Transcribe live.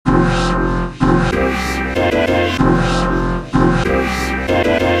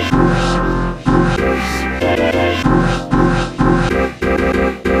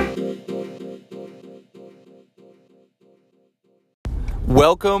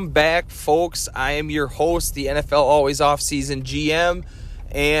Welcome back, folks. I am your host, the NFL Always Offseason GM,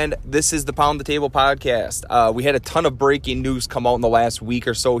 and this is the Pound the Table podcast. We had a ton of breaking news come out in the last week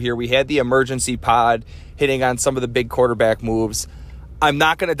or so here. We had the emergency pod hitting on some of the big quarterback moves. I'm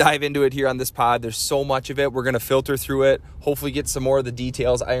not going to dive into it here on this pod. There's so much of it. We're going to filter through it, hopefully get some more of the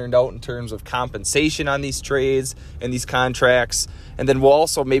details ironed out in terms of compensation on these trades and these contracts. And then we'll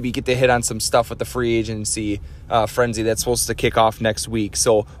also maybe get to hit on some stuff with the free agency frenzy that's supposed to kick off next week.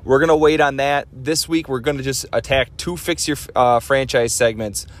 So we're going to wait on that. This week, we're going to just attack two Fix Your Franchise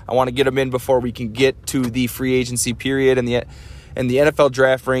segments. I want to get them in before we can get to the free agency period, and the NFL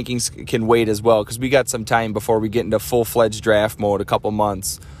draft rankings can wait as well because we got some time before we get into full-fledged draft mode, a couple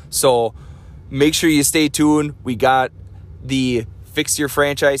months. So make sure you stay tuned. We got the Fix Your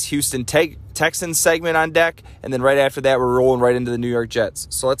Franchise Houston Texans segment on deck, and then right after that, we're rolling right into the New York Jets.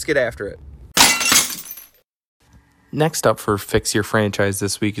 So let's get after it. Next up for Fix Your Franchise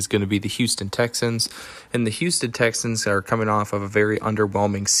this week is going to be the Houston Texans. And the Houston Texans are coming off of a very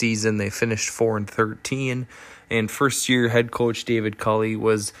underwhelming season. They finished 4-13. And first-year head coach David Culley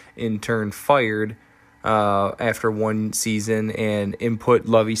was in turn fired after one season and input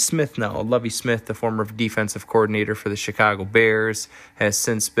Lovie Smith now. Lovie Smith, the former defensive coordinator for the Chicago Bears, has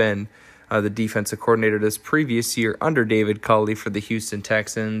since been the defensive coordinator this previous year under David Culley for the Houston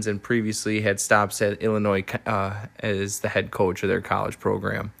Texans, and previously had stops at Illinois as the head coach of their college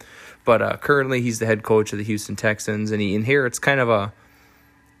program. But currently he's the head coach of the Houston Texans, and he inherits kind of a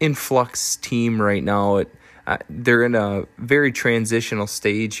influx team right now. They're in a very transitional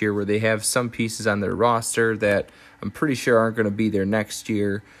stage here where they have some pieces on their roster that I'm pretty sure aren't going to be there next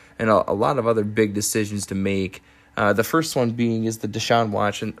year, and a lot of other big decisions to make. The first one being is the Deshaun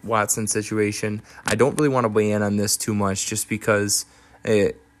Watson situation. I don't really want to weigh in on this too much just because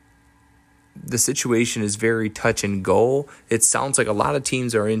the situation is very touch and go. It sounds like a lot of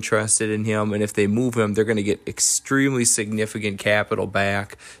teams are interested in him, and if they move him, they're going to get extremely significant capital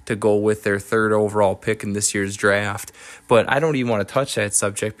back to go with their third overall pick in this year's draft. But I don't even want to touch that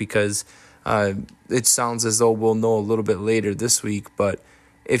subject because it sounds as though we'll know a little bit later this week. But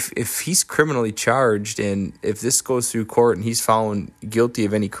if he's criminally charged and if this goes through court and he's found guilty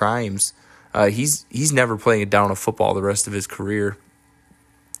of any crimes, he's never playing a down of football the rest of his career.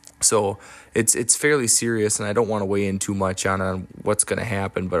 So it's fairly serious, and I don't want to weigh in too much on what's going to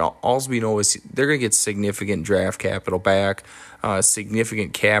happen. But all we know is they're going to get significant draft capital back,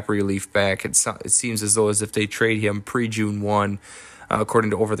 significant cap relief back. It seems as though as if they trade him pre-June 1, according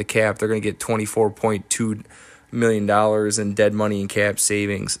to Over the Cap, they're going to get $24.2 million in dead money and cap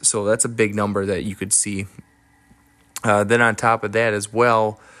savings. So that's a big number that you could see. Then on top of that as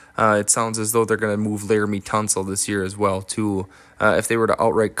well, it sounds as though they're going to move Laremy Tunsil this year as well, too. If they were to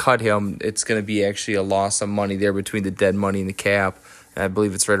outright cut him, it's going to be actually a loss of money there between the dead money and the cap. I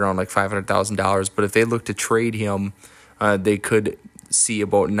believe it's right around like $500,000. But if they look to trade him, they could see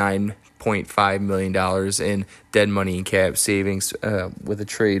about $9.5 million in dead money and cap savings with a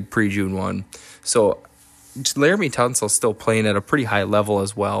trade pre-June 1. So Laremy Tunsil's still playing at a pretty high level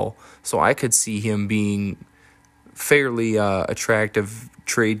as well. So I could see him being fairly attractive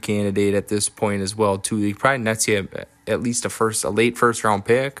trade candidate at this point as well too. He probably nets you at least a late first round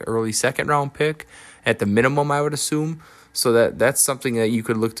pick, early second round pick at the minimum, I would assume. So that's something that you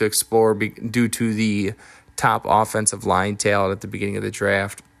could look to explore due to the top offensive line talent at the beginning of the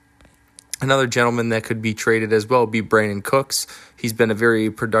draft. Another gentleman that could be traded as well would be Brandon Cooks. He's been a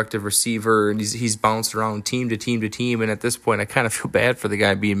very productive receiver, and he's bounced around team to team to team. And at this point, I kind of feel bad for the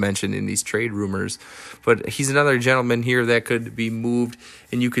guy being mentioned in these trade rumors. But he's another gentleman here that could be moved,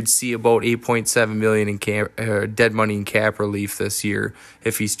 and you could see about $8.7 million in dead money and cap relief this year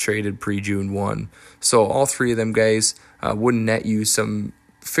if he's traded pre-June 1. So all three of them guys would net you some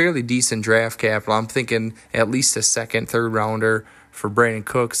fairly decent draft capital. I'm thinking at least a second, third rounder for Brandon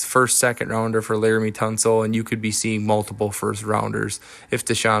Cooks, first, second rounder for Laremy Tunsil, and you could be seeing multiple first rounders if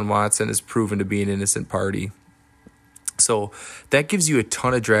Deshaun Watson is proven to be an innocent party. So that gives you a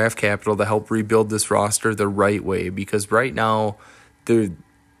ton of draft capital to help rebuild this roster the right way, because right now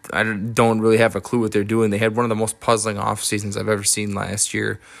I don't really have a clue what they're doing. They had one of the most puzzling off seasons I've ever seen last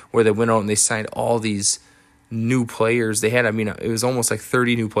year, where they went out and they signed all these new players. It was almost like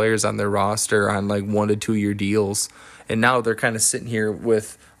 30 new players on their roster on like 1 to 2 year deals. And now they're kind of sitting here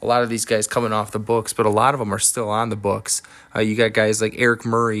with a lot of these guys coming off the books, but a lot of them are still on the books. You got guys like Eric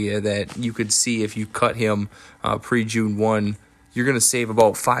Murray that you could see if you cut him pre-June 1, you're going to save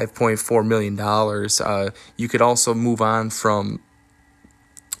about $5.4 million. You could also move on from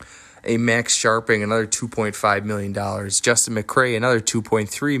a Max Sharping, another $2.5 million. Justin McCray, another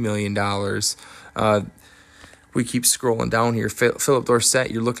 $2.3 million. We keep scrolling down here. Philip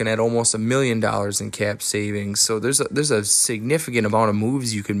Dorsett, you're looking at almost $1 million in cap savings. So there's a significant amount of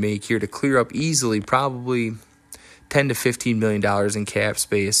moves you can make here to clear up easily, probably $10 to $15 million in cap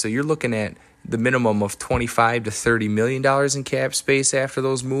space. So you're looking at the minimum of $25 to $30 million in cap space after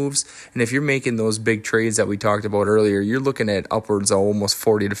those moves. And if you're making those big trades that we talked about earlier, you're looking at upwards of almost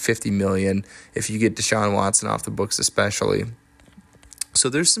 40 to 50 million if you get Deshaun Watson off the books especially. So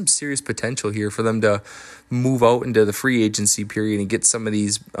there's some serious potential here for them to move out into the free agency period and get some of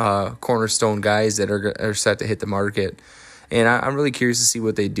these cornerstone guys that are set to hit the market. And I'm really curious to see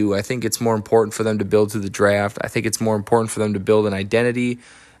what they do. I think it's more important for them to build through the draft. I think it's more important for them to build an identity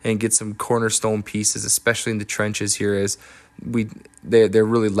and get some cornerstone pieces, especially in the trenches here, as they're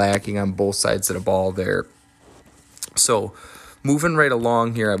really lacking on both sides of the ball there. So moving right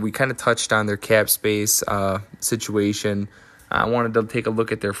along here, we kind of touched on their cap space situation. I wanted to take a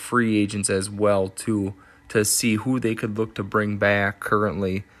look at their free agents as well, too, to see who they could look to bring back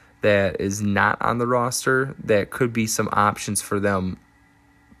currently that is not on the roster that could be some options for them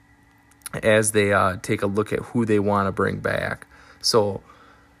as they take a look at who they want to bring back. So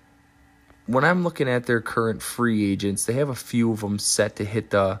when I'm looking at their current free agents, they have a few of them set to hit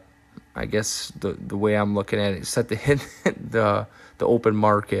the way I'm looking at it, set to hit the open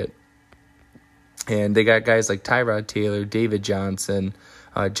market. And they got guys like Tyrod Taylor, David Johnson,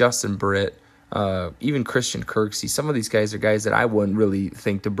 Justin Britt, even Christian Kirksey. Some of these guys are guys that I wouldn't really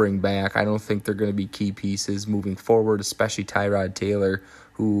think to bring back. I don't think they're going to be key pieces moving forward, especially Tyrod Taylor,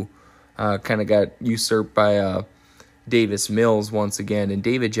 who kind of got usurped by Davis Mills once again. And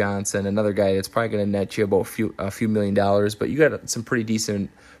David Johnson, another guy that's probably going to net you about a few $1 million. But you got some pretty decent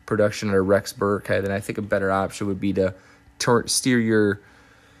production under Rex Burkhead, and I think a better option would be to steer your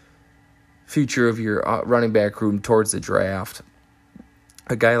future of your running back room towards the draft.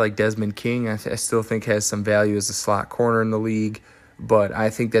 A guy like Desmond King, I still think has some value as a slot corner in the league, but I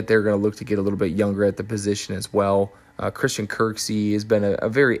think that they're going to look to get a little bit younger at the position as well. Christian Kirksey has been a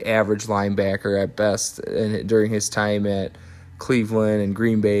very average linebacker at best during his time at Cleveland and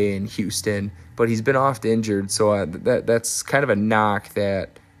Green Bay and Houston, but he's been oft injured, so that's kind of a knock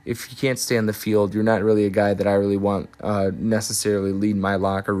that if you can't stay on the field, you're not really a guy that I really want necessarily lead my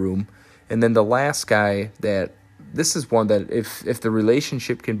locker room. And then the last guy this is one that if the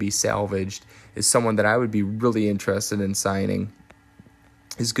relationship can be salvaged, is someone that I would be really interested in signing,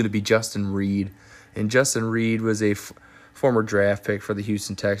 is going to be Justin Reed. And Justin Reed was a former draft pick for the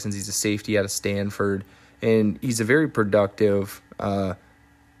Houston Texans. He's a safety out of Stanford, and he's a very productive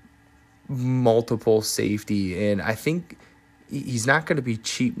multiple safety. And I think he's not going to be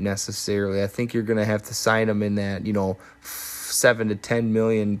cheap necessarily. I think you're going to have to sign him in that, $7 to $10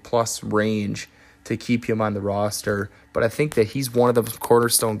 million plus range to keep him on the roster. But I think that he's one of the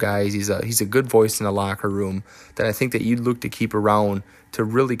cornerstone guys. He's a good voice in the locker room that I think that you'd look to keep around to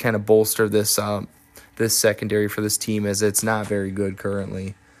really kind of bolster this secondary for this team, as it's not very good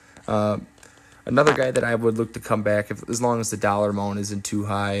currently. Another guy that I would look to come back, as long as the dollar amount isn't too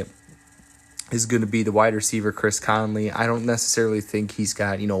high, is going to be the wide receiver Chris Conley. I don't necessarily think he's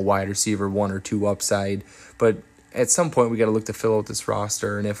got wide receiver 1 or 2 upside, but at some point we got to look to fill out this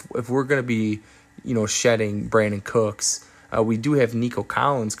roster. And if we're going to be shedding Brandon Cooks, we do have Nico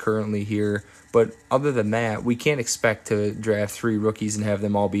Collins currently here, but other than that, we can't expect to draft 3 rookies and have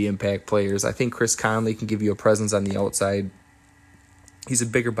them all be impact players. I think Chris Conley can give you a presence on the outside. He's a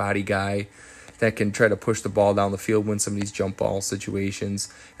bigger body guy that can try to push the ball down the field, win some of these jump ball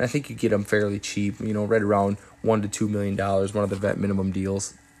situations. And I think you get him fairly cheap, right around $1 to $2 million, one of the vet minimum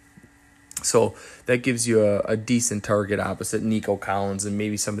deals. So that gives you a decent target opposite Nico Collins and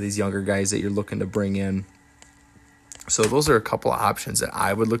maybe some of these younger guys that you're looking to bring in. So those are a couple of options that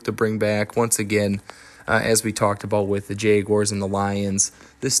I would look to bring back. Once again, as we talked about with the Jaguars and the Lions,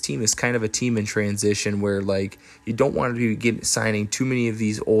 this team is kind of a team in transition where you don't want to be signing too many of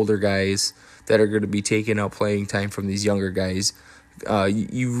these older guys that are going to be taking up playing time from these younger guys.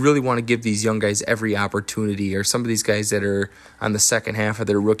 You really want to give these young guys every opportunity, or some of these guys that are on the second half of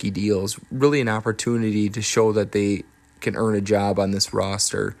their rookie deals, really an opportunity to show that they can earn a job on this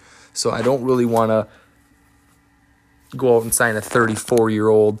roster. So I don't really want to go out and sign a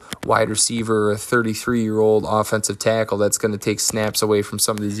 34-year-old wide receiver or a 33-year-old offensive tackle that's going to take snaps away from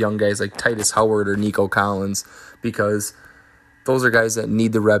some of these young guys like Titus Howard or Nico Collins, because those are guys that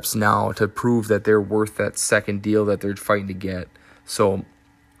need the reps now to prove that they're worth that second deal that they're fighting to get. So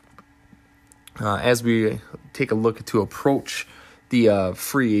as we take a look to approach the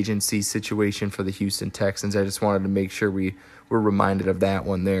free agency situation for the Houston Texans, I just wanted to make sure we were reminded of that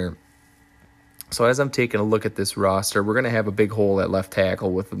one there. So as I'm taking a look at this roster, we're going to have a big hole at left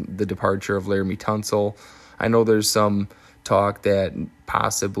tackle with the departure of Laramie Tunsil. I know there's some talk that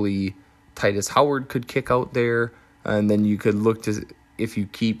possibly Titus Howard could kick out there, and then you could look to, if you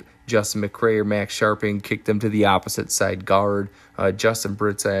keep Justin McCray or Max Sharping, kick them to the opposite side guard. Justin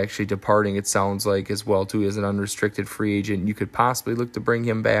Britza actually departing, it sounds like, as well, too, as an unrestricted free agent. You could possibly look to bring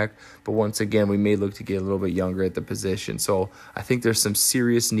him back, but once again, we may look to get a little bit younger at the position. So I think there's some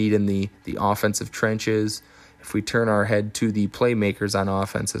serious need in the offensive trenches. If we turn our head to the playmakers on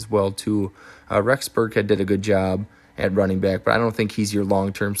offense as well, too, Rex Burkhead did a good job at running back, but I don't think he's your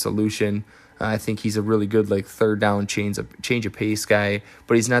long-term solution. I think he's a really good third down change of pace guy,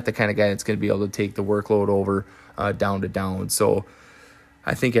 but he's not the kind of guy that's going to be able to take the workload over down to down. So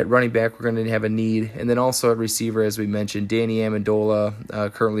I think at running back we're going to have a need. And then also at receiver, as we mentioned, Danny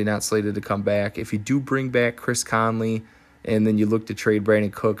Amendola, currently not slated to come back. If you do bring back Chris Conley and then you look to trade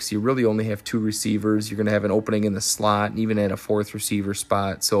Brandon Cooks, you really only have 2 receivers. You're going to have an opening in the slot and even at a 4th receiver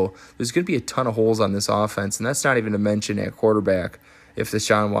spot. So there's going to be a ton of holes on this offense, and that's not even to mention at quarterback. If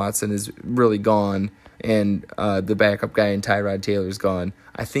Deshaun Watson is really gone and the backup guy in Tyrod Taylor is gone,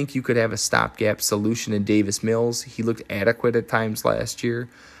 I think you could have a stopgap solution in Davis Mills. He looked adequate at times last year.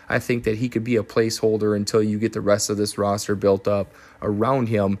 I think that he could be a placeholder until you get the rest of this roster built up around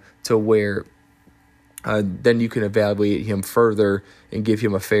him to where then you can evaluate him further and give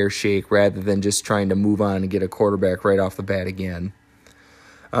him a fair shake rather than just trying to move on and get a quarterback right off the bat again.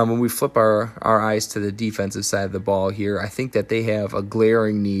 When we flip our eyes to the defensive side of the ball here, I think that they have a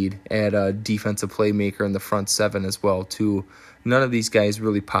glaring need at a defensive playmaker in the front 7 as well, too. None of these guys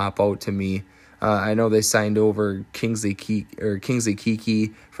really pop out to me. I know they signed over Kingsley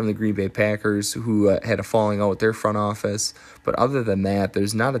Keke from the Green Bay Packers, who had a falling out with their front office. But other than that,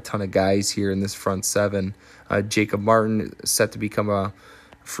 there's not a ton of guys here in this front 7. Jacob Martin set to become a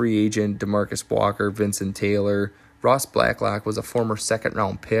free agent. DeMarcus Walker, Vincent Taylor. Ross Blacklock was a former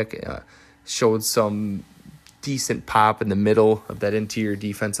second-round pick, showed some decent pop in the middle of that interior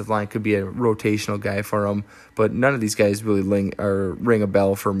defensive line. Could be a rotational guy for him, but none of these guys really ring a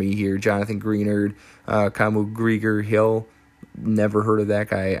bell for me here. Jonathan Greenard, Kamu Grieger-Hill, never heard of that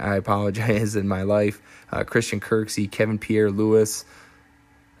guy. I apologize in my life. Christian Kirksey, Kevin Pierre-Louis,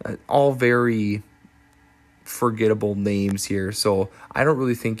 all very forgettable names here. So I don't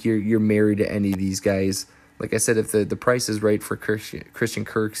really think you're married to any of these guys. Like I said, if the price is right for Christian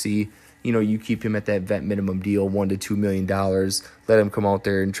Kirksey, you keep him at that vet minimum deal, $1 to $2 million. Let him come out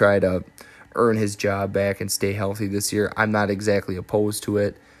there and try to earn his job back and stay healthy this year. I'm not exactly opposed to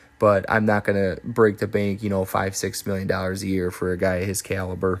it, but I'm not going to break the bank, $5-6 million a year for a guy his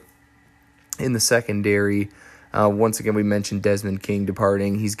caliber. In the secondary, once again, we mentioned Desmond King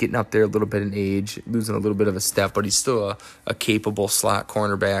departing. He's getting up there a little bit in age, losing a little bit of a step, but he's still a capable slot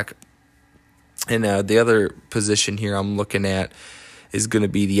cornerback. And the other position here I'm looking at is going to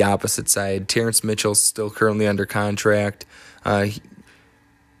be the opposite side. Terrence Mitchell's still currently under contract.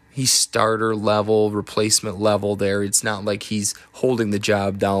 He's starter level, replacement level there. It's not like he's holding the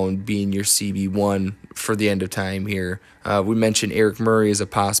job down, being your CB1 for the end of time here. We mentioned Eric Murray as a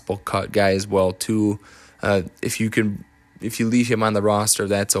possible cut guy as well, too. If you leave him on the roster,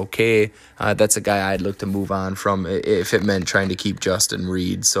 that's okay. That's a guy I'd look to move on from if it meant trying to keep Justin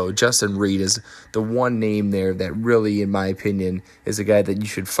Reed. So Justin Reed is the one name there that really, in my opinion, is a guy that you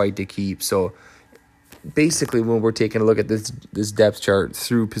should fight to keep. So basically, when we're taking a look at this depth chart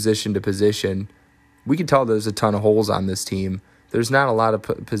through position to position, we can tell there's a ton of holes on this team. There's not a lot of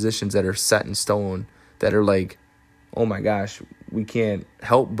positions that are set in stone that are like, oh my gosh, we can't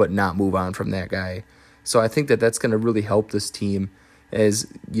help but not move on from that guy. So I think that's going to really help this team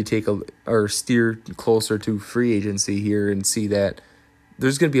as you steer closer to free agency here and see that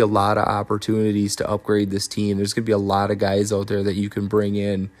there's going to be a lot of opportunities to upgrade this team. There's going to be a lot of guys out there that you can bring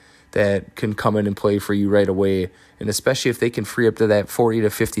in that can come in and play for you right away. And especially if they can free up to that 40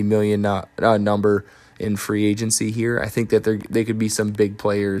 to 50 million number in free agency here, I think that they could be some big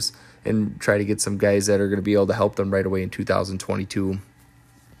players and try to get some guys that are going to be able to help them right away in 2022.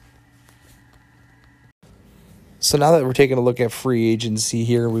 So now that we're taking a look at free agency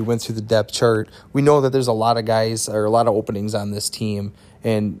here, we went through the depth chart. We know that there's a lot of guys or a lot of openings on this team.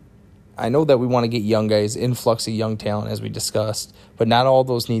 And I know that we want to get young guys, influx of young talent as we discussed, but not all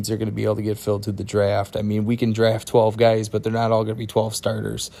those needs are going to be able to get filled through the draft. I mean, we can draft 12 guys, but they're not all going to be 12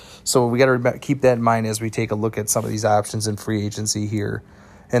 starters. So we got to keep that in mind as we take a look at some of these options in free agency here.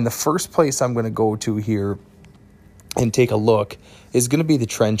 And the first place I'm going to go to here and take a look is going to be the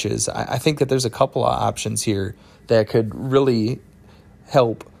trenches. I think that there's a couple of options here that could really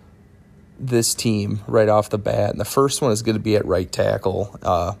help this team right off the bat. And the first one is going to be at right tackle.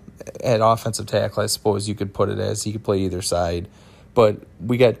 At offensive tackle, I suppose you could put it as he could play either side. But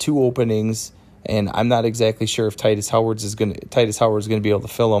we got 2 openings and I'm not exactly sure if Titus Howard is going to be able to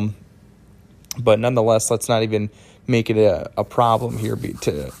fill him. But nonetheless, let's not even make it a problem here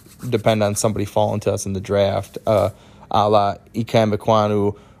to depend on somebody falling to us in the draft, a la Ikem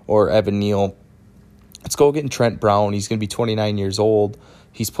Ekwonu or Evan Neal. Let's go getting Trent Brown. He's going to be 29 years old.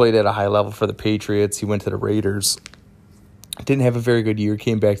 He's played at a high level for the Patriots. He went to the Raiders. Didn't have a very good year.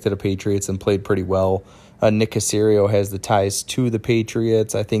 Came back to the Patriots and played pretty well. Nick Caserio has the ties to the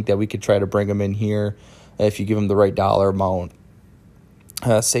Patriots. I think that we could try to bring him in here if you give him the right dollar amount.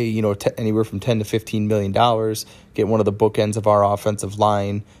 Say, anywhere from $10 to $15 million, get one of the bookends of our offensive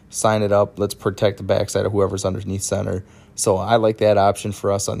line, sign it up, let's protect the backside of whoever's underneath center. So I like that option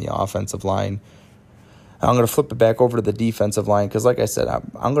for us on the offensive line. I'm going to flip it back over to the defensive line because, like I said,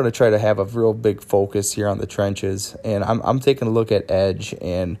 I'm going to try to have a real big focus here on the trenches, and I'm taking a look at edge.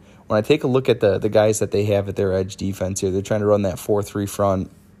 And when I take a look at the guys that they have at their edge defense here, they're trying to run that 4-3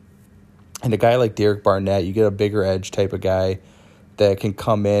 front. And a guy like Derek Barnett, you get a bigger edge type of guy that can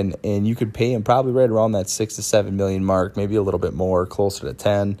come in, and you could pay him probably right around that $6 to $7 million mark, maybe a little bit more, closer to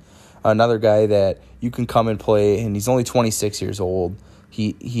 10. Another guy that you can come and play, and he's only 26 years old.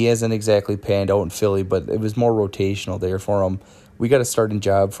 He hasn't exactly panned out in Philly, but it was more rotational there for him. We got a starting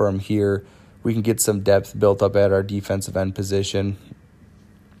job for him here. We can get some depth built up at our defensive end position.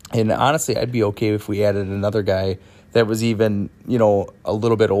 And honestly, I'd be okay if we added another guy that was even, a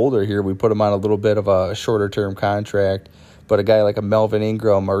little bit older here. We put him on a little bit of a shorter term contract. But a guy like a Melvin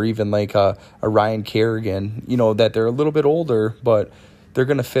Ingram or even like a Ryan Kerrigan, that they're a little bit older, but they're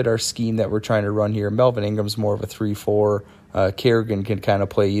going to fit our scheme that we're trying to run here. Melvin Ingram's more of a 3-4. Kerrigan can kind of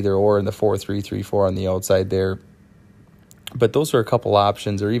play either or in the 4-3, 3-4 on the outside there. But those are a couple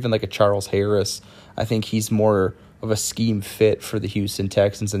options, or even like a Charles Harris. I think he's more of a scheme fit for the Houston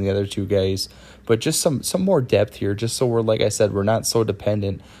Texans than the other two guys. But just some more depth here, just so we're, like I said, we're not so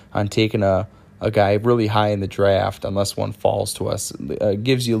dependent on taking a guy really high in the draft unless one falls to us.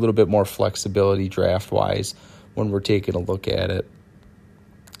 Gives you a little bit more flexibility draft-wise when we're taking a look at it.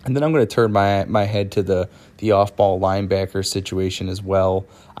 And then I'm going to turn my head to the off-ball linebacker situation as well.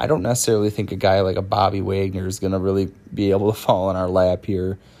 I don't necessarily think a guy like a Bobby Wagner is going to really be able to fall in our lap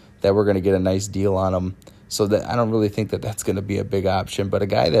here, that we're going to get a nice deal on him. So that I don't really think that that's going to be a big option. But a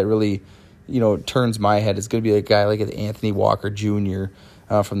guy that really, turns my head is going to be a guy like Anthony Walker Jr.,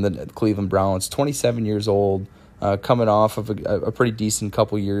 from the Cleveland Browns, 27 years old, coming off of a pretty decent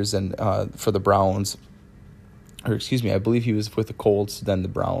couple years and for the Browns. Or excuse me, I believe he was with the Colts, then the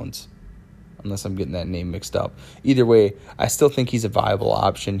Browns, unless I'm getting that name mixed up. Either way, I still think he's a viable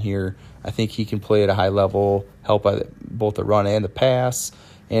option here. I think he can play at a high level, help by both the run and the pass,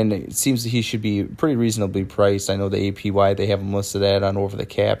 and it seems that he should be pretty reasonably priced. I know the APY they have him listed at on over the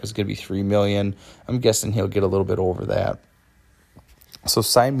cap is going to be $3 million. I'm guessing he'll get a little bit over that. So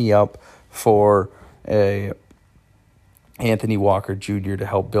sign me up for a Anthony Walker Jr. to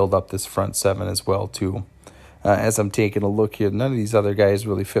help build up this front seven as well, too. As I'm taking a look here, none of these other guys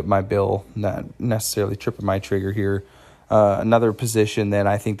really fit my bill, not necessarily tripping my trigger here. Another position that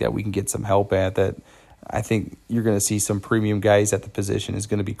I think that we can get some help at, that I think you're going to see some premium guys at the position, is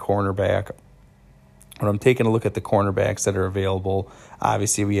going to be cornerback. When I'm taking a look at the cornerbacks that are available,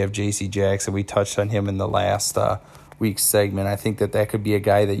 obviously we have J.C. Jackson. We touched on him in the last week's segment. I think that could be a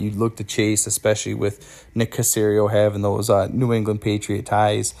guy that you'd look to chase, especially with Nick Caserio having those New England Patriot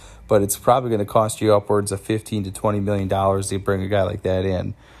ties. But it's probably going to cost you upwards of $15 to $20 million to bring a guy like that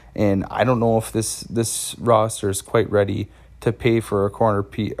in. And I don't know if this roster is quite ready to pay for a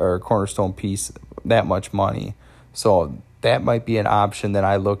cornerstone piece that much money. So that might be an option that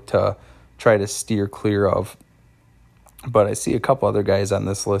I look to try to steer clear of. But I see a couple other guys on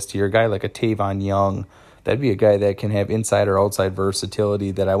this list here. A guy like a Tavon Young, that'd be a guy that can have inside or outside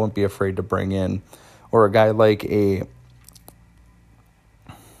versatility that I wouldn't be afraid to bring in. Or a guy like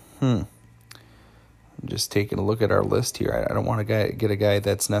I'm just taking a look at our list here. I don't want to get a guy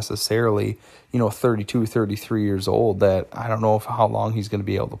that's necessarily, 32, 33 years old, that I don't know how long he's going to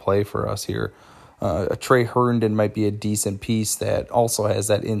be able to play for us here. A Trey Herndon might be a decent piece that also has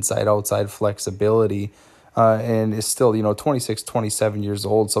that inside-outside flexibility and is still, 26, 27 years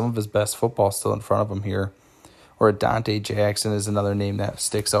old. Some of his best football still in front of him here. Or a Dante Jackson is another name that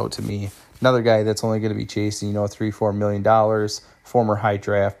sticks out to me. Another guy that's only going to be chasing, $3-4 million, former high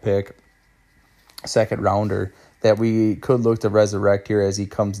draft pick, second rounder, that we could look to resurrect here as he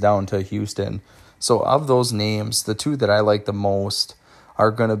comes down to Houston. So of those names, the two that I like the most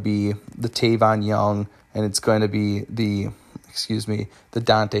are going to be the Tavon Young, and it's going to be the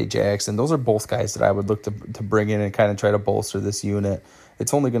Dante Jackson. Those are both guys that I would look to bring in and kind of try to bolster this unit.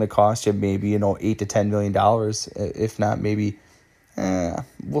 It's only going to cost you maybe, $8 to $10 million, if not maybe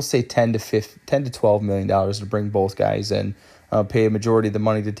we'll say $10 to $12 million to bring both guys in. Pay a majority of the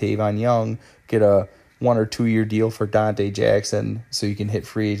money to Tavon Young, get a 1 or 2 year deal for Dante Jackson so you can hit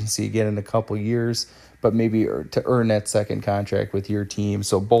free agency again in a couple years, but maybe to earn that second contract with your team.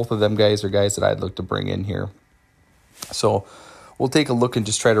 So both of them guys are guys that I'd look to bring in here. So we'll take a look and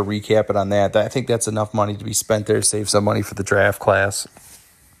just try to recap it on that. I think that's enough money to be spent there, save some money for the draft class.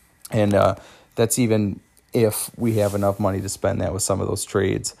 And that's even if we have enough money to spend that with some of those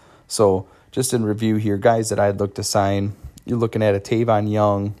trades. So just in review here, guys that I'd look to sign, you're looking at a Tavon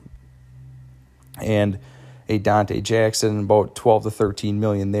Young and a Dante Jackson, about 12 to 13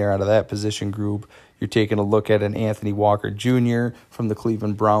 million there out of that position group. You're taking a look at an Anthony Walker Jr. from the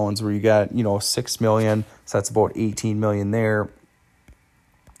Cleveland Browns, where you got, $6 million, so that's about 18 million there.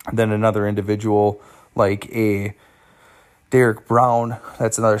 And then another individual like a Derek Brown,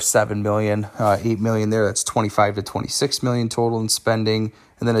 that's another 7 million, 8 million there. That's 25 to 26 million total in spending.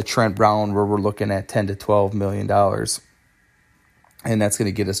 And then a Trent Brown, where we're looking at 10 to 12 million dollars. And that's going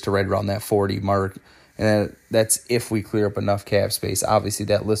to get us to right around that 40 mark. And that's if we clear up enough cap space. Obviously,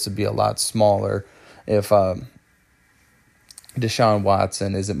 that list would be a lot smaller if Deshaun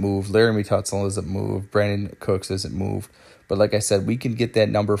Watson isn't moved, Laramie Tunsil isn't moved, Brandon Cooks isn't moved. But like I said, we can get that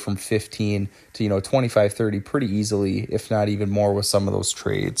number from 15 to 25, 30 pretty easily, if not even more with some of those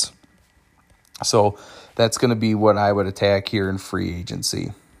trades. So that's going to be what I would attack here in free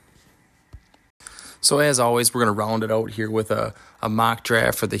agency. So as always, we're going to round it out here with a mock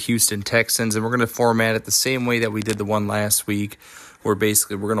draft for the Houston Texans, and we're going to format it the same way that we did the one last week, where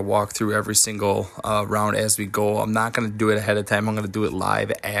basically we're going to walk through every single round as we go. I'm not going to do it ahead of time. I'm going to do it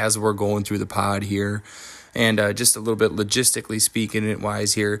live as we're going through the pod here. And just a little bit logistically speaking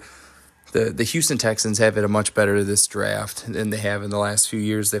wise here, the Houston Texans have it a much better this draft than they have in the last few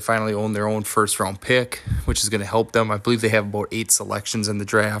years. They finally own their own first-round pick, which is going to help them. I believe they have about 8 selections in the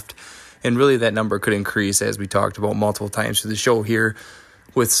draft. And really that number could increase, as we talked about multiple times through the show here,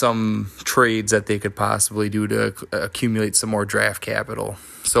 with some trades that they could possibly do to accumulate some more draft capital.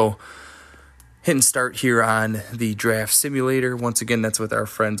 So hitting start here on the draft simulator. Once again, that's with our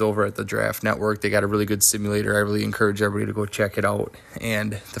friends over at the Draft Network. They got a really good simulator. I really encourage everybody to go check it out.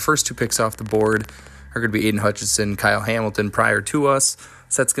 And the first 2 picks off the board are going to be Aiden Hutchinson, Kyle Hamilton prior to us.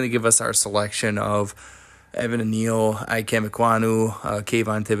 So that's going to give us our selection of Evan Neal, Ikem Ekwonu,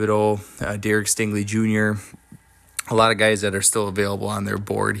 Kayvon Thibodeau, Derek Stingley Jr., a lot of guys that are still available on their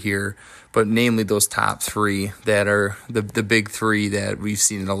board here, but namely those top 3 that are the big 3 that we've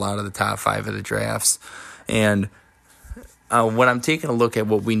seen in a lot of the top 5 of the drafts. And when I'm taking a look at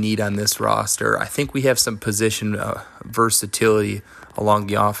what we need on this roster, I think we have some position versatility along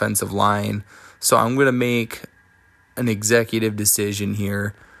the offensive line. So I'm going to make an executive decision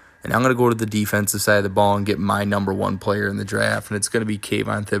here, and I'm going to go to the defensive side of the ball and get my number 1 player in the draft, and it's going to be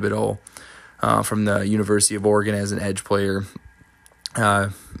Kayvon Thibodeau from the University of Oregon as an edge player.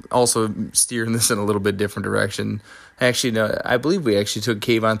 Also steering this in a little bit different direction. Actually, no, I believe we actually took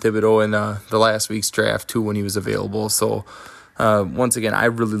Kayvon Thibodeau in the last week's draft too when he was available. So once again, I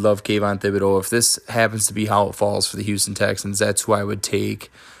really love Kayvon Thibodeau. If this happens to be how it falls for the Houston Texans, that's who I would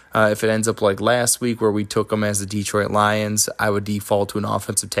take. If it ends up like last week where we took him as the Detroit Lions, I would default to an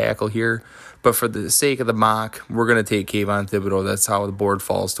offensive tackle here. But for the sake of the mock, we're going to take Kayvon Thibodeau. That's how the board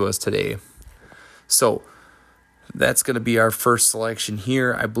falls to us today. So that's going to be our first selection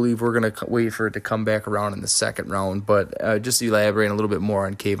here. I believe we're going to wait for it to come back around in the second round. But just elaborating a little bit more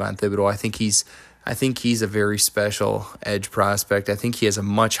on Kayvon Thibodeau, I think he's a very special edge prospect. I think he has a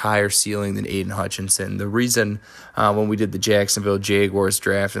much higher ceiling than Aiden Hutchinson. The reason when we did the Jacksonville Jaguars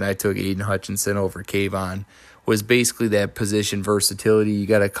draft and I took Aiden Hutchinson over Kayvon was basically that position versatility. You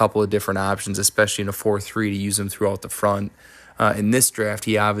got a couple of different options, especially in a 4-3 to use him throughout the front. In this draft,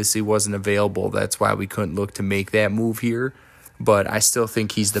 he obviously wasn't available. That's why we couldn't look to make that move here. But I still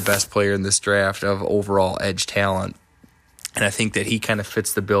think he's the best player in this draft of overall edge talent. And I think that he kind of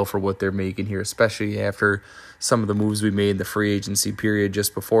fits the bill for what they're making here, especially after some of the moves we made in the free agency period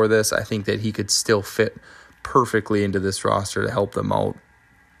just before this. I think that he could still fit perfectly into this roster to help them out.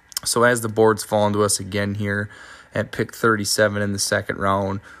 So as the board's fallen to us again here at pick 37 in the second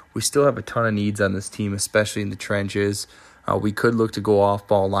round, we still have a ton of needs on this team, especially in the trenches. We could look to go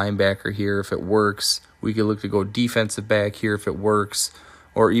off-ball linebacker here if it works. We could look to go defensive back here if it works,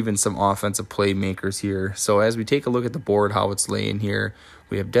 or even some offensive playmakers here. So as we take a look at the board, how it's laying here,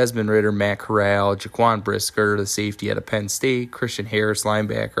 we have Desmond Ridder, Matt Corral, Jaquan Brisker, the safety out of Penn State, Christian Harris,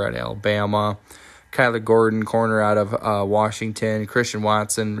 linebacker out of Alabama, Kyler Gordon, corner out of Washington, Christian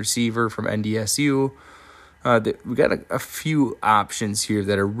Watson, receiver from NDSU, We got a few options here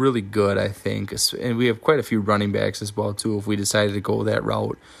that are really good, I think, and we have quite a few running backs as well too if we decided to go that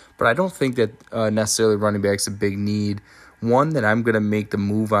route. But I don't think that necessarily running back's a big need. One that I'm going to make the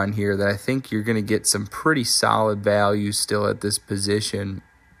move on here that I think you're going to get some pretty solid value still at this position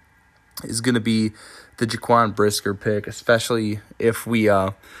is going to be the Jaquan Brisker pick, especially if we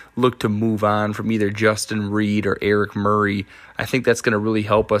look to move on from either Justin Reid or Eric Murray. I think that's going to really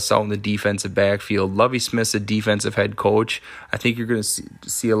help us out in the defensive backfield. Lovie Smith's a defensive head coach. I think you're going to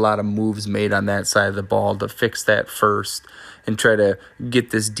see a lot of moves made on that side of the ball to fix that first and try to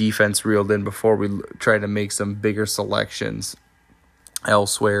get this defense reeled in before we try to make some bigger selections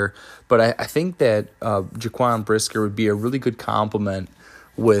elsewhere. But I think that Jaquan Brisker would be a really good complement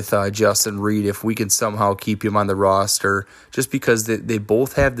with Justin Reid if we can somehow keep him on the roster, just because they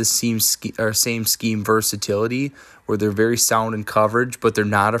both have the same scheme versatility where they're very sound in coverage, but they're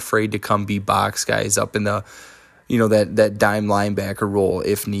not afraid to come be box guys up in the, that dime linebacker role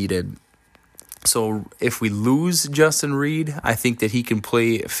if needed. So if we lose Justin Reid, I think that he can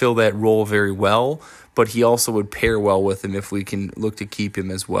fill that role very well, but he also would pair well with him if we can look to keep him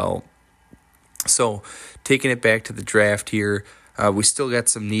as well. So taking it back to the draft here, we still got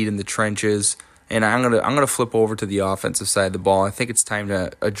some need in the trenches, and I'm gonna flip over to the offensive side of the ball. I think it's time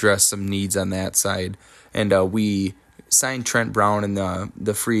to address some needs on that side, and we signed Trent Brown in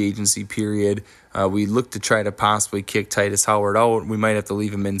the free agency period. We look to try to possibly kick Titus Howard out. We might have to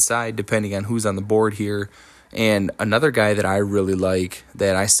leave him inside depending on who's on the board here. And another guy that I really like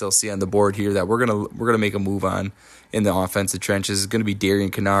that I still see on the board here that we're gonna make a move on in the offensive trenches is going to be Darian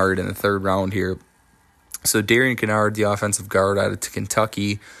Kinnard in the third round here. So Darian Kinnard, the offensive guard out of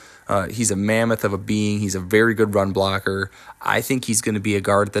Kentucky, he's a mammoth of a being. He's a very good run blocker. I think he's going to be a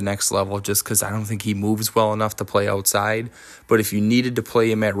guard at the next level just because I don't think he moves well enough to play outside. But if you needed to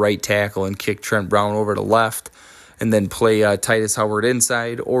play him at right tackle and kick Trent Brown over to left and then play Titus Howard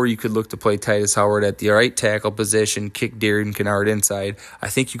inside, or you could look to play Titus Howard at the right tackle position, kick Darian Kinnard inside, I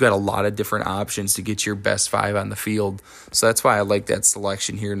think you got a lot of different options to get your best five on the field. So that's why I like that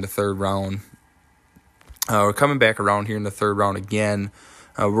selection here in the third round. We're coming back around here in the third round again.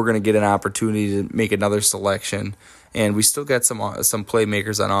 We're going to get an opportunity to make another selection, and we still got some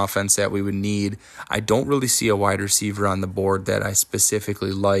playmakers on offense that we would need. I don't really see a wide receiver on the board that I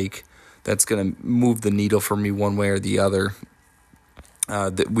specifically like that's going to move the needle for me one way or the other.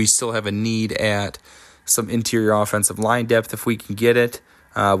 That we still have a need at some interior offensive line depth if we can get it.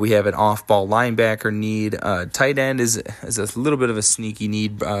 We have an off-ball linebacker need. Tight end is a little bit of a sneaky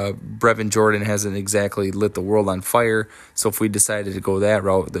need. Brevin Jordan hasn't exactly lit the world on fire, so if we decided to go that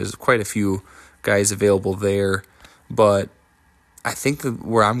route, there's quite a few guys available there. But I think that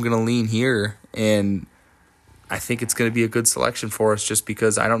where I'm going to lean here, and I think it's going to be a good selection for us just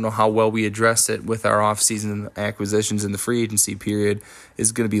because I don't know how well we address it with our offseason acquisitions in the free agency period,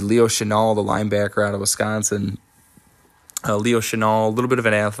 is going to be Leo Chenal, the linebacker out of Wisconsin. Leo Chenal, a little bit of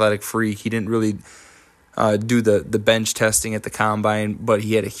an athletic freak. He didn't really do the bench testing at the combine, but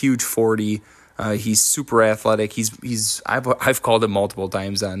he had a huge 40. He's super athletic. I've called him multiple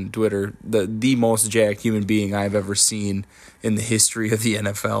times on Twitter the most jacked human being I've ever seen in the history of the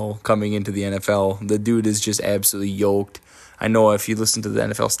NFL. Coming into the NFL, the dude is just absolutely yoked. I know if you listen to the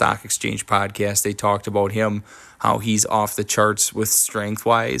NFL Stock Exchange podcast, they talked about him, how he's off the charts with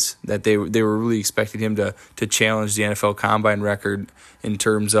strength-wise, that they were really expecting him to challenge the NFL Combine record in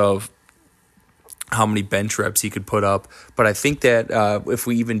terms of how many bench reps he could put up. But I think that if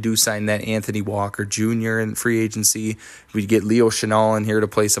we even do sign that Anthony Walker Jr. in free agency, we'd get Leo Chenal in here to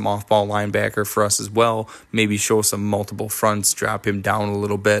play some off-ball linebacker for us as well, maybe show some multiple fronts, drop him down a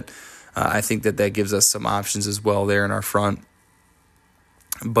little bit. I think that gives us some options as well there in our front.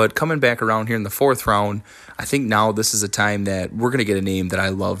 But coming back around here in the fourth round, I think now this is a time that we're going to get a name that I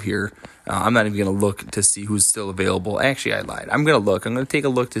love here. I'm not even going to look to see who's still available. Actually, I lied. I'm going to take a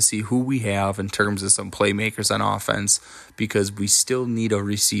look to see who we have in terms of some playmakers on offense, because we still need a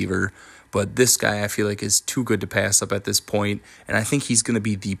receiver. But this guy I feel like is too good to pass up at this point, and I think he's going to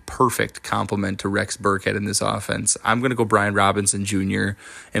be the perfect complement to Rex Burkhead in this offense. I'm going to go Brian Robinson Jr.,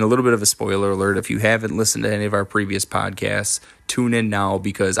 and a little bit of a spoiler alert, if you haven't listened to any of our previous podcasts, tune in now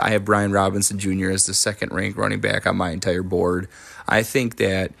because I have Brian Robinson Jr. as the second-ranked running back on my entire board. I think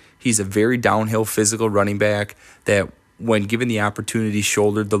that he's a very downhill physical running back that when given the opportunity,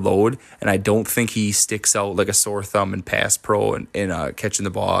 shouldered the load, and I don't think he sticks out like a sore thumb in pass pro and catching the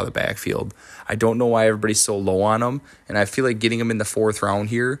ball out of the backfield. I don't know why everybody's so low on him, and I feel like getting him in the fourth round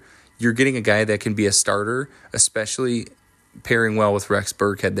here, you're getting a guy that can be a starter, especially pairing well with Rex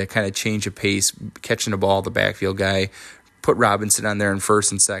Burkhead, that kind of change of pace, catching the ball, the backfield guy, put Robinson on there in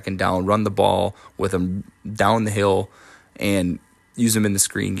first and second down, run the ball with him down the hill, and use him in the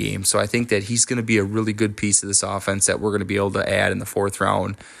screen game. So I think that he's going to be a really good piece of this offense that we're going to be able to add in the 4th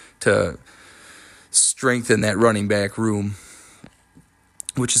round to strengthen that running back room,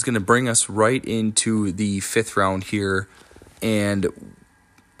 which is going to bring us right into the 5th round here, the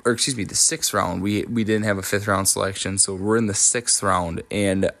 6th round. We didn't have a 5th round selection, so we're in the 6th round,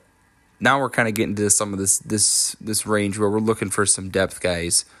 and now we're kind of getting to some of this range where we're looking for some depth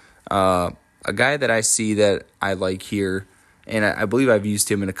guys. A guy that I see that I like here, and I believe I've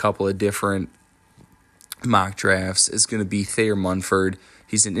used him in a couple of different mock drafts, is going to be Thayer Munford.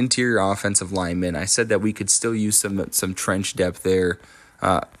 He's an interior offensive lineman. I said that we could still use some trench depth there.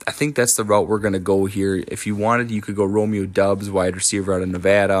 I think that's the route we're going to go here. If you wanted, you could go Romeo Doubs, wide receiver out of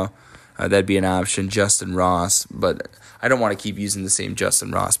Nevada. That'd be an option. Justin Ross, but I don't want to keep using the same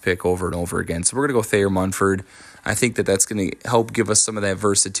Justin Ross pick over and over again. So we're going to go Thayer Munford. I think that that's going to help give us some of that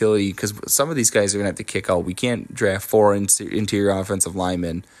versatility because some of these guys are going to have to kick out. We can't draft 4 interior offensive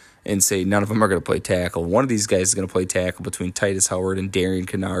linemen and say none of them are going to play tackle. One of these guys is going to play tackle between Titus Howard and Darian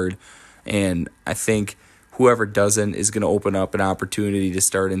Kennard, and I think whoever doesn't is going to open up an opportunity to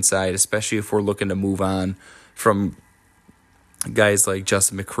start inside, especially if we're looking to move on from guys like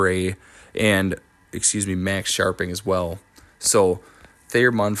Justin McCray and, Max Sharping as well. So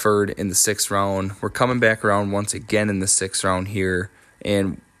Thayer Munford in the 6th round. We're coming back around once again in the 6th round here,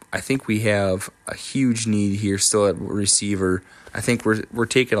 and I think we have a huge need here still at receiver. I think we're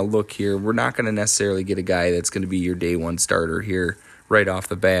taking a look here. We're not going to necessarily get a guy that's going to be your day one starter here right off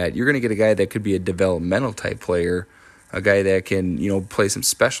the bat. You're going to get a guy that could be a developmental type player, a guy that can, play some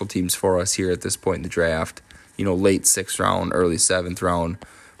special teams for us here at this point in the draft, late 6th round, early 7th round.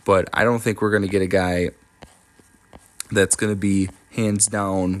 But I don't think we're going to get a guy that's going to be hands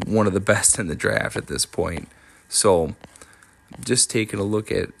down one of the best in the draft at this point. So just taking a look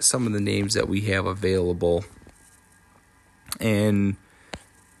at some of the names that we have available. And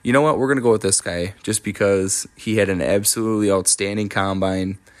you know what? We're going to go with this guy just because he had an absolutely outstanding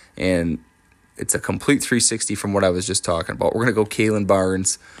combine, and it's a complete 360 from what I was just talking about. We're going to go Kalen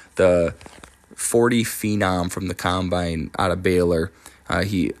Barnes, the 40 phenom from the combine out of Baylor.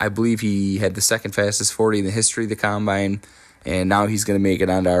 I believe he had the second fastest 40 in the history of the combine, and now he's going to make it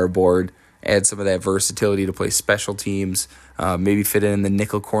onto our board, add some of that versatility to play special teams, maybe fit in the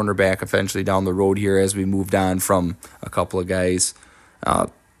nickel cornerback eventually down the road here as we moved on from a couple of guys.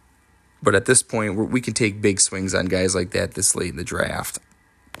 But at this point, we can take big swings on guys like that this late in the draft.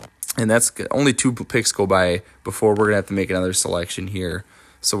 And that's only 2 picks go by before we're going to have to make another selection here.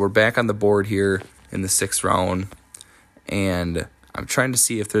 So we're back on the board here in the 6th round, and I'm trying to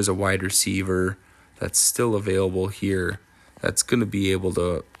see if there's a wide receiver that's still available here that's going to be able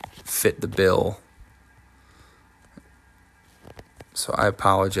to fit the bill. So I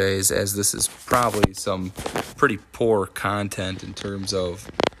apologize, as this is probably some pretty poor content in terms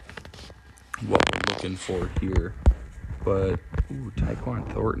of what we're looking for here. But,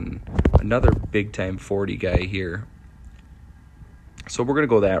 Tyquan Thornton, another big-time 40 guy here. So we're going to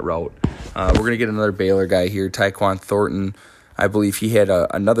go that route. We're going to get another Baylor guy here, Tyquan Thornton. I believe he had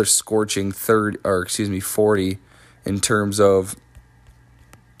another scorching 40 in terms of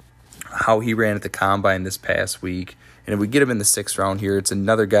how he ran at the combine this past week. And if we get him in the 6th round here, it's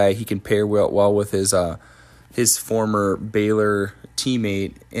another guy he can pair well with his former Baylor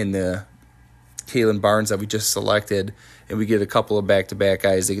teammate in the Kalen Barnes that we just selected. And we get a couple of back-to-back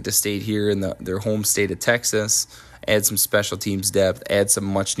guys. They get to stay here in their home state of Texas, add some special teams depth, add some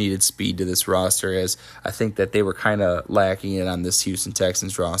much-needed speed to this roster, as I think that they were kind of lacking it on this Houston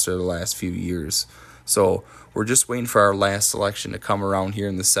Texans roster the last few years. So we're just waiting for our last selection to come around here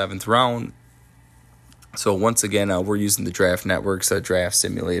in the 7th round. So once again, we're using the Draft Network's draft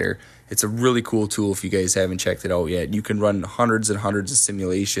simulator. It's a really cool tool if you guys haven't checked it out yet. You can run hundreds and hundreds of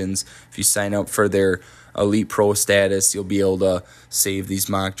simulations. If you sign up for their Elite Pro status, you'll be able to save these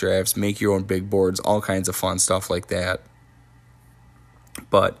mock drafts, make your own big boards, all kinds of fun stuff like that.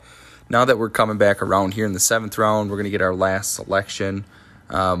 But now that we're coming back around here in the 7th round, we're going to get our last selection.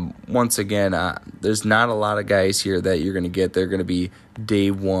 Once again, there's not a lot of guys here that you're going to get. They're going to be day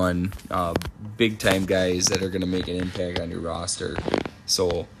one, big-time guys that are going to make an impact on your roster.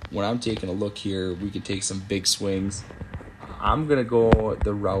 So when I'm taking a look here, we could take some big swings. I'm going to go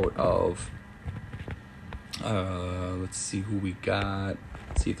the route of, let's see who we got.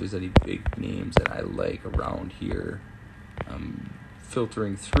 See if there's any big names that I like around here.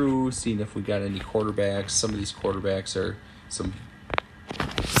 Filtering through, seeing if we got any quarterbacks. Some of these quarterbacks are some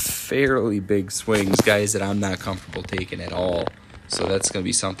fairly big swings, guys that I'm not comfortable taking at all. So that's going to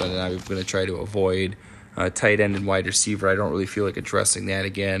be something that I'm going to try to avoid. Tight end and wide receiver, I don't really feel like addressing that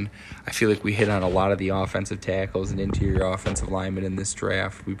again. I feel like we hit on a lot of the offensive tackles and interior offensive linemen in this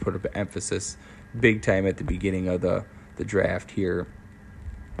draft. We put an emphasis big time at the beginning of the draft here.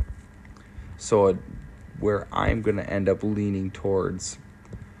 So where I'm going to end up leaning towards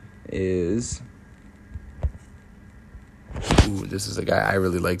is... this is a guy I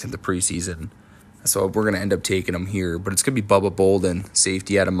really liked in the preseason. So we're going to end up taking him here. But it's going to be Bubba Bolden,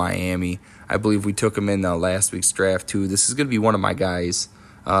 safety out of Miami. I believe we took him in last week's draft, too. This is going to be one of my guys.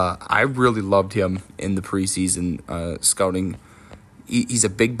 I really loved him in the preseason scouting. He's a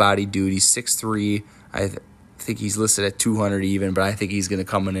big-body dude. He's 6'3". I think he's listed at 200 even, but I think he's going to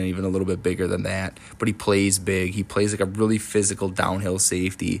come in even a little bit bigger than that. But he plays big. He plays like a really physical downhill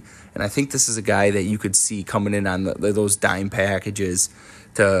safety. And I think this is a guy that you could see coming in on those dime packages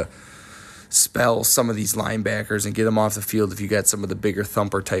to spell some of these linebackers and get them off the field if you got some of the bigger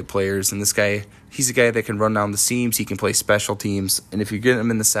thumper type players. And this guy, he's a guy that can run down the seams. He can play special teams. And if you get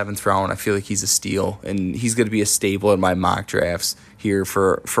him in the 7th round, I feel like he's a steal. And he's going to be a staple in my mock drafts here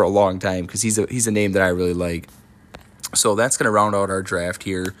for a long time because he's a name that I really like. So that's going to round out our draft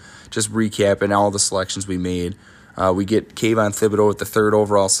here. Just recapping all the selections we made. We get Kayvon Thibodeau with the 3rd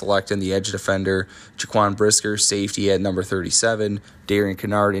overall select in the edge defender. Jaquan Brisker, safety at number 37. Darian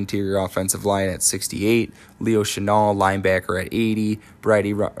Kennard, interior offensive line at 68. Leo Chenal, linebacker at 80.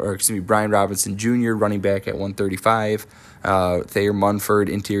 Brian Robinson Jr., running back at 135. Thayer Munford,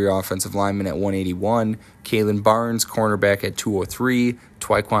 interior offensive lineman at 181. Kalen Barnes, cornerback at 203.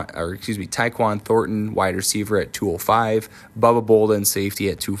 Tyquan Thornton, wide receiver at 205. Bubba Bolden, safety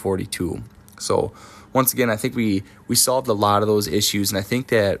at 242. So once again, I think we solved a lot of those issues, and I think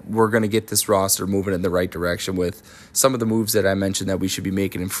that we're going to get this roster moving in the right direction with some of the moves that I mentioned that we should be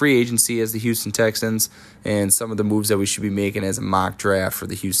making in free agency as the Houston Texans, and some of the moves that we should be making as a mock draft for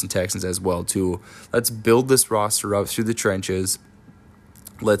the Houston Texans as well, too. Let's build this roster up through the trenches.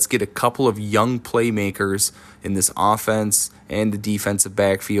 Let's get a couple of young playmakers in this offense and the defensive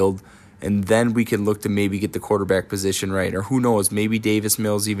backfield, and then we can look to maybe get the quarterback position right. Or who knows, maybe Davis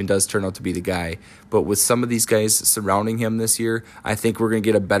Mills even does turn out to be the guy. But with some of these guys surrounding him this year, I think we're going to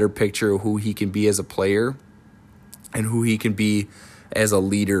get a better picture of who he can be as a player and who he can be as a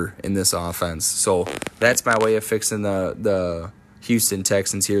leader in this offense. So that's my way of fixing the Houston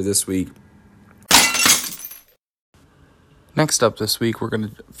Texans here this week. Next up this week, we're going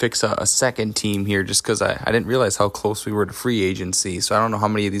to fix a second team here just because I didn't realize how close we were to free agency. So I don't know how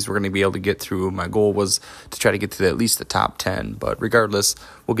many of these we're going to be able to get through. My goal was to try to get to at least the top 10. But regardless,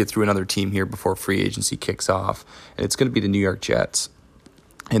 we'll get through another team here before free agency kicks off. And it's going to be the New York Jets.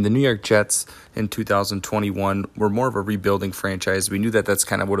 And the New York Jets in 2021 were more of a rebuilding franchise. We knew that that's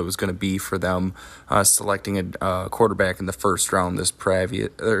kind of what it was going to be for them, selecting a quarterback in the 1st round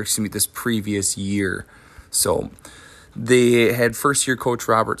this previous year. So they had first-year coach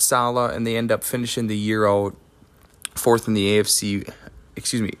Robert Saleh, and they end up finishing the year out fourth in the AFC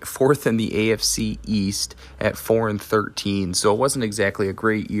East at 4-13. So it wasn't exactly a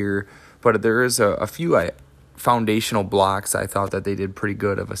great year, but there is a few foundational blocks I thought that they did pretty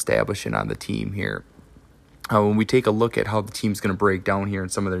good of establishing on the team here. When we take a look at how the team's going to break down here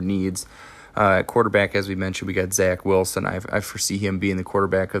and some of their needs, at quarterback, as we mentioned, we got Zach Wilson. I foresee him being the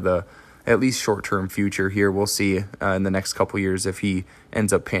quarterback of the at least short-term future here. We'll see in the next couple years if he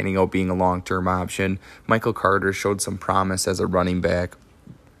ends up panning out being a long-term option. Michael Carter showed some promise as a running back,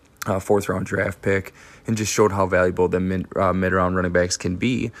 4th-round draft pick, and just showed how valuable the mid-round running backs can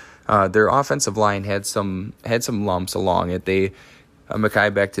be. Their offensive line had some lumps along it. Mekhi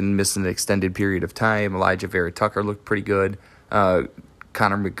Becton missed an extended period of time. Elijah Vera Tucker looked pretty good.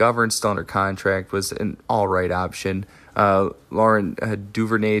 Connor McGovern, still under contract, was an all-right option. Lauren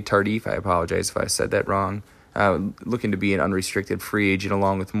Duvernay-Tardif, I apologize if I said that wrong, looking to be an unrestricted free agent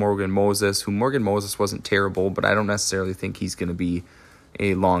along with Morgan Moses, who Morgan Moses wasn't terrible, but I don't necessarily think he's going to be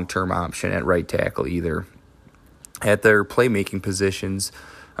a long-term option at right tackle either. At their playmaking positions,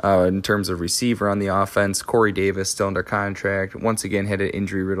 in terms of receiver on the offense, Corey Davis still under contract. Once again, had an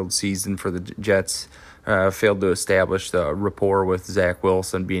injury-riddled season for the Jets. Failed to establish the rapport with Zach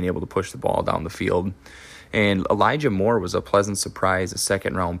Wilson, being able to push the ball down the field. And Elijah Moore was a pleasant surprise, a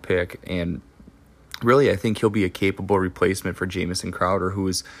 2nd-round pick, and really I think he'll be a capable replacement for Jamison Crowder, who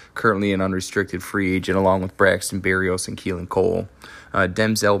is currently an unrestricted free agent, along with Braxton Berrios and Keelan Cole.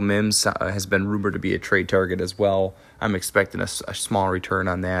 Denzel Mims has been rumored to be a trade target as well. I'm expecting a small return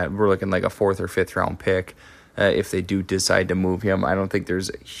on that. We're looking like a 4th or 5th-round pick. If they do decide to move him. I don't think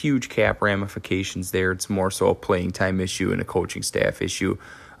there's huge cap ramifications there. It's more so a playing time issue and a coaching staff issue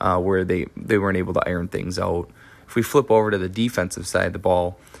where they weren't able to iron things out. If we flip over to the defensive side of the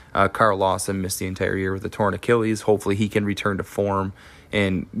ball, Carl Lawson missed the entire year with a torn Achilles. Hopefully he can return to form,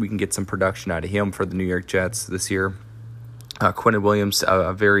 and we can get some production out of him for the New York Jets this year. Quinnen Williams,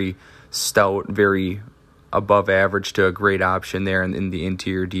 a very stout, very above average to a great option there in the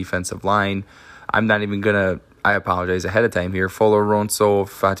interior defensive line. I'm not even going to, I apologize ahead of time here. Foloronso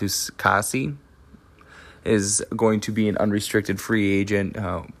Fatukasi is going to be an unrestricted free agent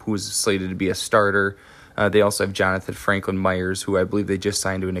who is slated to be a starter. They also have Jonathan Franklin Myers, who I believe they just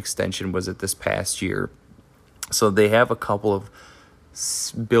signed to an extension, was it this past year. So they have a couple of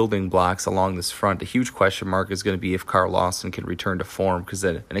building blocks along this front. A huge question mark is going to be if Carl Lawson can return to form, because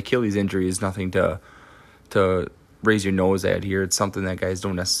an Achilles injury is nothing to raise your nose at here. It's something that guys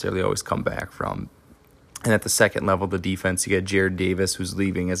don't necessarily always come back from. And at the second level, the defense, you got Jared Davis, who's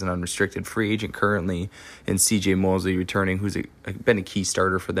leaving as an unrestricted free agent currently, and C.J. Mosley returning, who's been a key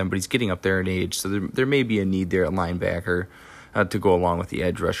starter for them, but he's getting up there in age, so there may be a need there at linebacker to go along with the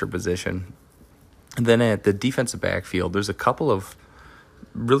edge rusher position. And then at the defensive backfield, there's a couple of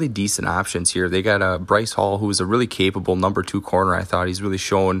really decent options here. They got Bryce Hall, who is a really capable number 2 corner. I thought he's really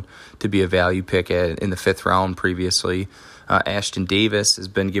shown to be a value pick in the 5th round previously. Ashton Davis has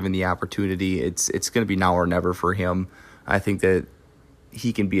been given the opportunity. It's going to be now or never for him. I think that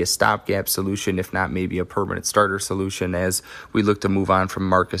he can be a stopgap solution, if not maybe a permanent starter solution, as we look to move on from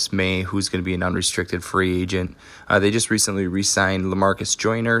Marcus May, who's going to be an unrestricted free agent. They just recently re-signed LaMarcus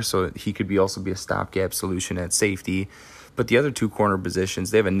Joyner, so he could also be a stopgap solution at safety. But the other 2 corner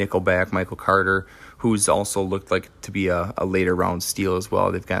positions, they have a nickelback, Michael Carter, who's also looked like to be a later round steal as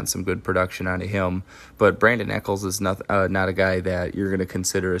well. They've gotten some good production out of him. But Brandon Eccles is not a guy that you're going to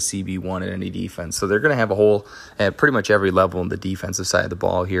consider a CB1 in any defense. So they're going to have a hole at pretty much every level in the defensive side of the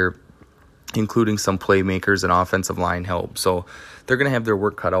ball here, including some playmakers and offensive line help. So they're going to have their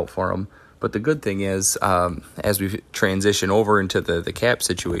work cut out for them. But the good thing is, as we transition over into the cap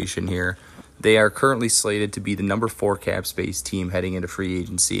situation here, they are currently slated to be the number 4 cap space team heading into free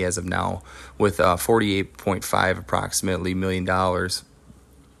agency as of now, with $48.5 approximately $1 million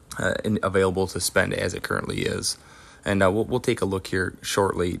available to spend as it currently is. And we'll take a look here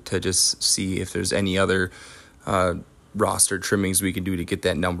shortly to just see if there's any other roster trimmings we can do to get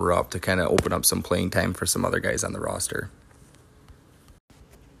that number up to kind of open up some playing time for some other guys on the roster.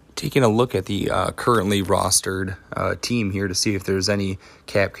 Taking a look at the currently rostered team here to see if there's any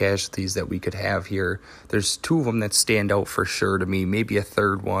cap casualties that we could have here. There's 2 of them that stand out for sure to me, maybe a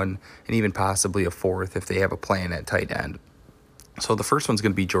third one, and even possibly a fourth if they have a plan at tight end. So the first one's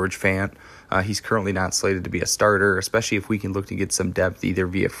going to be George Fant. He's currently not slated to be a starter, especially if we can look to get some depth either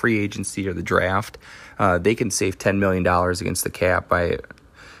via free agency or the draft. They can save $10 million against the cap by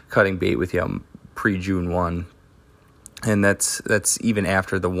cutting bait with him pre-June 1. And that's even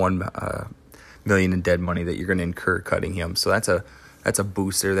after the $1 million in dead money that you're going to incur cutting him. So that's a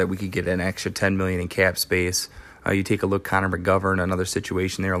booster that we could get an extra $10 million in cap space. You take a look, Connor McGovern, another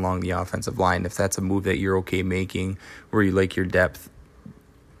situation there along the offensive line. If that's a move that you're okay making, where you like your depth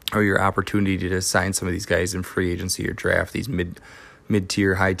or your opportunity to sign some of these guys in free agency or draft these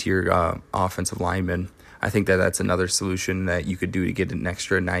mid-tier, high-tier offensive linemen, I think that's another solution that you could do to get an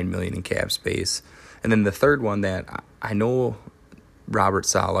extra $9 million in cap space. And then the third one that I know Robert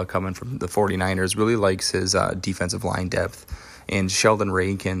Saleh, coming from the 49ers, really likes his defensive line depth. And Sheldon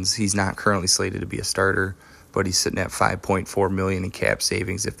Rankins, he's not currently slated to be a starter, but he's sitting at $5.4 million in cap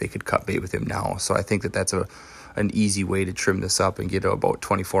savings if they could cut bait with him now. So I think that's an easy way to trim this up and get about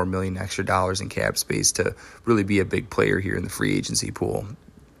 $24 million extra dollars in cap space to really be a big player here in the free agency pool.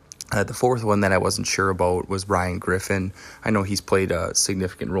 The fourth one that I wasn't sure about was Ryan Griffin. I know he's played a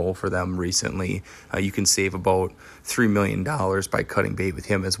significant role for them recently. You can save about $3 million by cutting bait with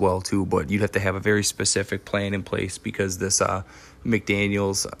him as well, too, but you'd have to have a very specific plan in place because this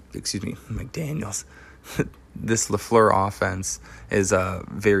McDaniels, this LaFleur offense is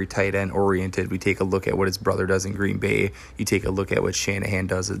very tight end oriented. We take a look at what his brother does in Green Bay. You take a look at what Shanahan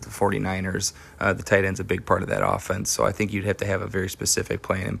does at the 49ers. The tight end's a big part of that offense. So I think you'd have to have a very specific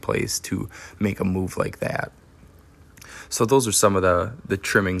plan in place to make a move like that. So those are some of the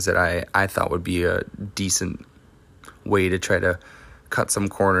trimmings that I thought would be a decent way to try to cut some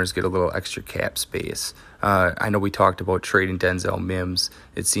corners, get a little extra cap space. I know we talked about trading Denzel Mims.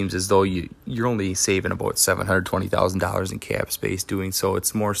 It seems as though you're only saving about $720,000 in cap space doing so.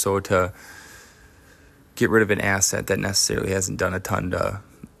 It's more so to get rid of an asset that necessarily hasn't done a ton to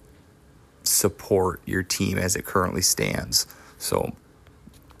support your team as it currently stands. So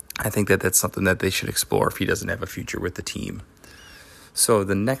I think that's something that they should explore if he doesn't have a future with the team. So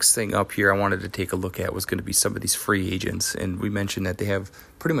the next thing up here I wanted to take a look at was going to be some of these free agents. And we mentioned that they have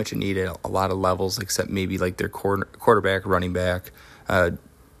pretty much a need at a lot of levels except maybe like their quarterback, running back,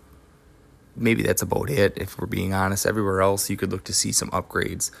 maybe that's about it, if we're being honest. Everywhere else, you could look to see some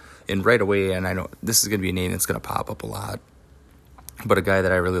upgrades. And right away, and I know this is going to be a name that's going to pop up a lot, but a guy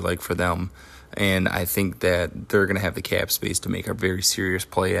that I really like for them, and I think that they're going to have the cap space to make a very serious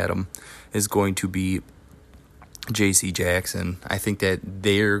play at him, is going to be J.C. Jackson. I think that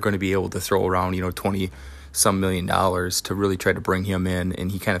they're going to be able to throw around, $20-some million to really try to bring him in,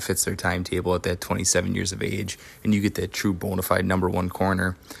 and he kind of fits their timetable at that 27 years of age, and you get that true bona fide number one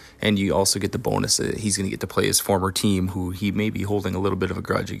corner. And you also get the bonus that he's going to get to play his former team, who he may be holding a little bit of a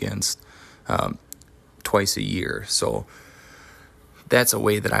grudge against, twice a year. So that's a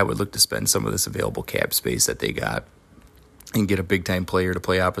way that I would look to spend some of this available cap space that they got and get a big-time player to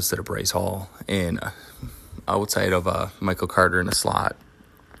play opposite of Bryce Hall and outside of Michael Carter in the slot.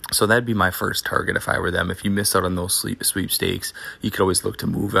 So that'd be my first target if I were them. If you miss out on those sweepstakes, you could always look to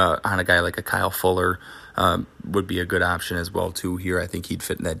move on a guy like a Kyle Fuller. Would be a good option as well, too, here. I think he'd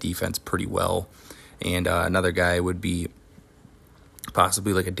fit in that defense pretty well. And another guy would be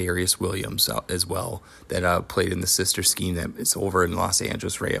possibly like a Darius Williams as well, that played in the sister scheme that is over in Los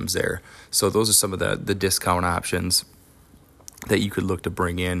Angeles Rams there. So those are some of the discount options that you could look to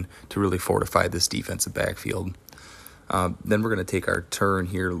bring in to really fortify this defensive backfield. Then we're going to take our turn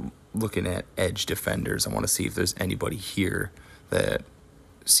here looking at edge defenders. I want to see if there's anybody here that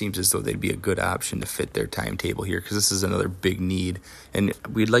seems as though they'd be a good option to fit their timetable here, because this is another big need. And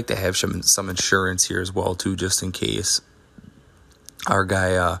we'd like to have some insurance here as well, too, just in case our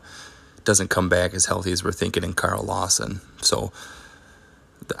guy doesn't come back as healthy as we're thinking in Carl Lawson. So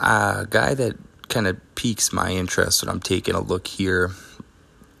the guy that kind of piques my interest when I'm taking a look here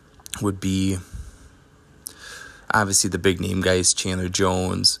would be obviously the big name guys, Chandler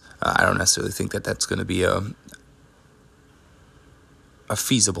Jones. I don't necessarily think that that's going to be a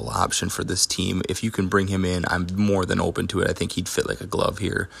feasible option for this team. If you can bring him in, I'm more than open to it. I think he'd fit like a glove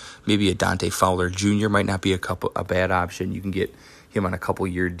here. Maybe a Dante Fowler Jr. might not be a bad option. You can get him on a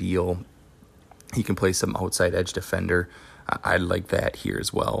couple-year deal. He can play some outside edge defender. I like that here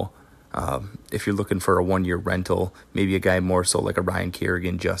as well. If you're looking for a one-year rental, maybe a guy more so like a Ryan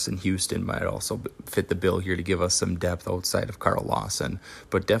Kerrigan, Justin Houston might also fit the bill here to give us some depth outside of Carl Lawson.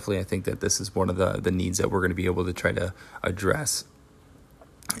 But definitely I think that this is one of the needs that we're going to be able to try to address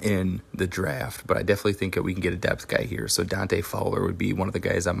in the draft. But I definitely think that we can get a depth guy here. So Dante Fowler would be one of the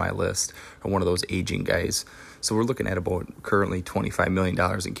guys on my list, or one of those aging guys. So we're looking at about currently $25 million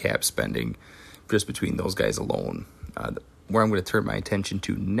in cap spending just between those guys alone. Where I'm going to turn my attention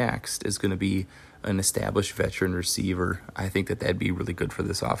to next is going to be an established veteran receiver. I think that that'd be really good for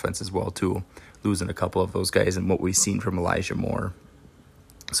this offense as well, too, losing a couple of those guys and what we've seen from Elijah Moore.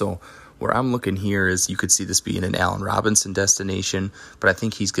 So where I'm looking here is you could see this being an Allen Robinson destination, but I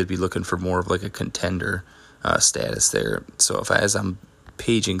think he's going to be looking for more of like a contender status there. So as I'm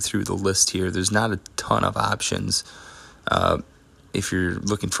paging through the list here, there's not a ton of options. If you're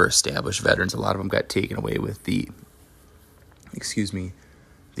looking for established veterans, a lot of them got taken away with the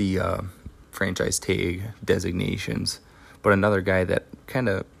franchise tag designations. But another guy that kind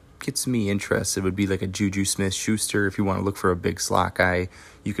of gets me interested would be like a Juju Smith-Schuster. If you want to look for a big slot guy,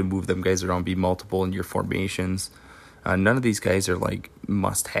 you can move them guys around, be multiple in your formations. None of these guys are like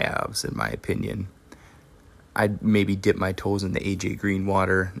must-haves, in my opinion. I'd maybe dip my toes in the A.J. Green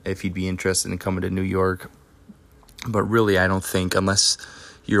water if you'd be interested in coming to New York. But really, I don't think, unless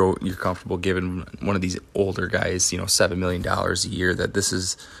you're comfortable giving one of these older guys, $7 million a year, that this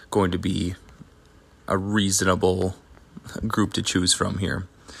is going to be a reasonable group to choose from here.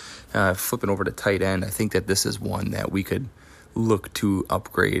 Flipping over to tight end, I think that this is one that we could look to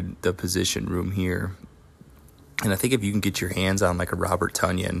upgrade the position room here. And I think if you can get your hands on like a Robert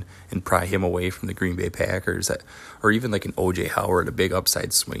Tonyan and pry him away from the Green Bay Packers, or even like an O.J. Howard, a big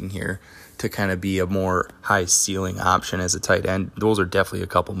upside swing here, to kind of be a more high ceiling option as a tight end, those are definitely a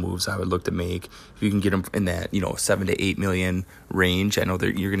couple moves I would look to make. If you can get them in that, $7 to $8 million range, I know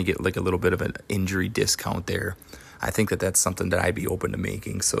that you're going to get like a little bit of an injury discount there. I think that that's something that I'd be open to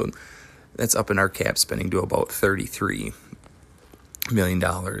making. So that's up in our cap spending to about $33 million.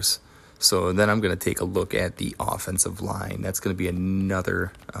 So then I'm going to take a look at the offensive line. That's going to be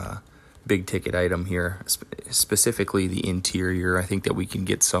another big ticket item here, specifically the interior. I think that we can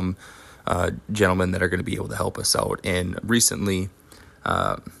get some gentlemen that are going to be able to help us out. And recently,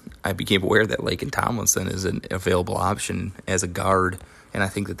 I became aware that Laken Tomlinson is an available option as a guard, and I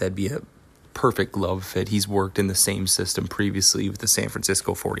think that that'd be a perfect glove fit. He's worked in the same system previously with the San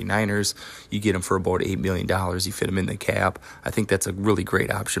Francisco 49ers. You get him for about $8 million. You fit him in the cap. I think that's a really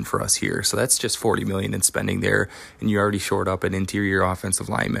great option for us here. So that's just $40 million in spending there, and you already shored up an interior offensive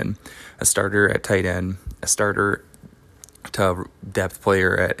lineman, a starter at tight end, a starter to depth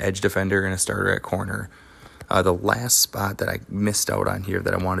player at edge defender and a starter at corner. The last spot that I missed out on here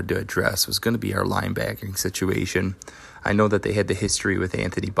that I wanted to address was going to be our linebacking situation. I know that they had the history with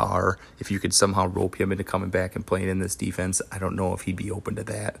Anthony Barr. If you could somehow rope him into coming back and playing in this defense, I don't know if he'd be open to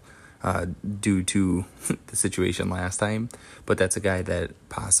that due to the situation last time. But that's a guy that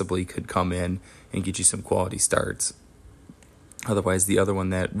possibly could come in and get you some quality starts. Otherwise, the other one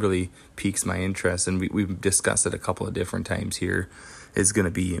that really piques my interest, and we've discussed it a couple of different times here, is going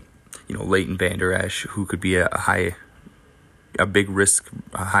to be, Leighton Vander Esch, who could be a big risk,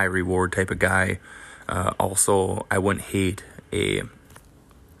 a high reward type of guy. Also, I wouldn't hate a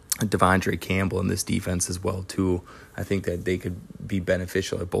Devondre Campbell in this defense as well, too. I think that they could be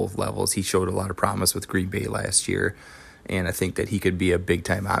beneficial at both levels. He showed a lot of promise with Green Bay last year, and I think that he could be a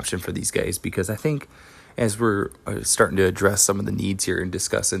big-time option for these guys, because I think as we're starting to address some of the needs here and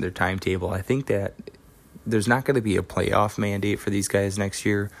discussing their timetable, I think that there's not going to be a playoff mandate for these guys next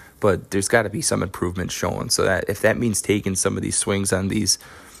year, but there's got to be some improvement shown. So that if that means taking some of these swings on these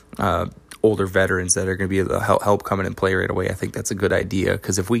older veterans that are going to be able to help come in and play right away, I think that's a good idea.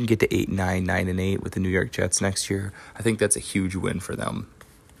 Because if we can get to 8-9, 9-8 with the New York Jets next year, I think that's a huge win for them.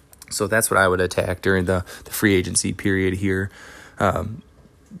 So that's what I would attack during the free agency period here.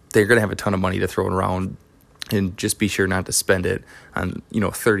 They're going to have a ton of money to throw around, and just be sure not to spend it on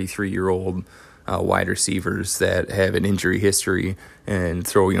 33-year-old wide receivers that have an injury history and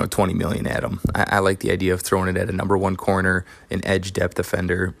throw $20 million at them. I like the idea of throwing it at a number one corner, an edge depth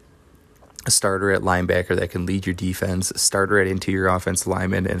defender, a starter at linebacker that can lead your defense, a starter at interior offensive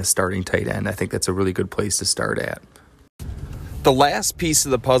lineman, and a starting tight end. I think that's a really good place to start at. The last piece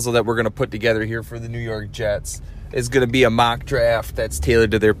of the puzzle that we're going to put together here for the New York Jets is going to be a mock draft that's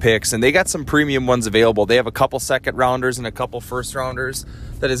tailored to their picks. And they got some premium ones available. They have a couple second rounders and a couple first rounders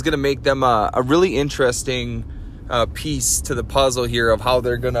that is going to make them a really interesting piece to the puzzle here of how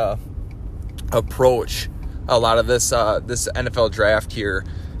they're going to approach a lot of this NFL draft here.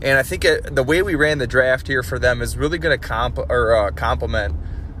 And I think the way we ran the draft here for them is really going to complement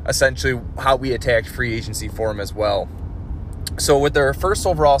essentially how we attacked free agency for them as well. So with their first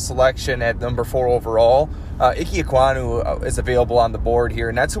overall selection at number 4 overall, Ike Ekwonu is available on the board here,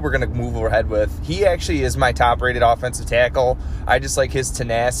 and that's who we're going to move ahead with. He actually is my top-rated offensive tackle. I just like his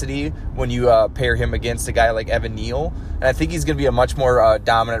tenacity when you pair him against a guy like Evan Neal, and I think he's going to be a much more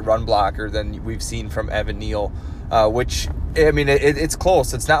dominant run blocker than we've seen from Evan Neal, which, I mean, it's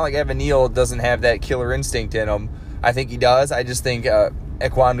close. It's not like Evan Neal doesn't have that killer instinct in him. I think he does. I just think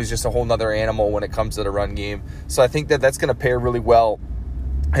Ekwonu is just a whole nother animal when it comes to the run game. So I think that that's going to pair really well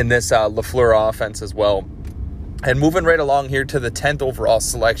in this LaFleur offense as well. And moving right along here to the 10th overall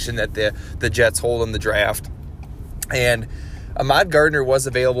selection that the Jets hold in the draft. And Ahmad Gardner was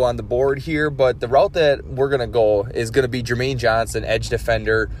available on the board here, but the route that we're going to go is going to be Jermaine Johnson, edge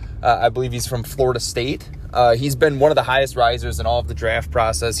defender. I believe he's from Florida State. He's been one of the highest risers in all of the draft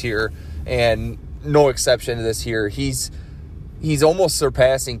process here, and no exception to this here. He's almost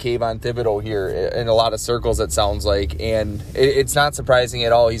surpassing Kayvon Thibodeau here in a lot of circles, it sounds like, and it's not surprising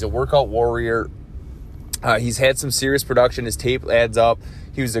at all. He's a workout warrior. He's had some serious production. His tape adds up.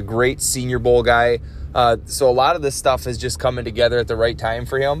 He was a great Senior Bowl guy. So a lot of this stuff is just coming together at the right time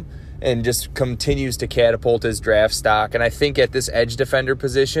for him and just continues to catapult his draft stock. And I think at this edge defender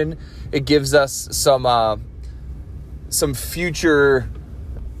position, it gives us some future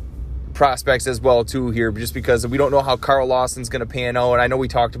prospects as well too here, just because we don't know how Carl Lawson's going to pan out. And I know we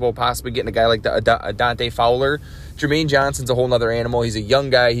talked about possibly getting a guy like Dante Fowler. Jermaine Johnson's a whole nother animal. He's a young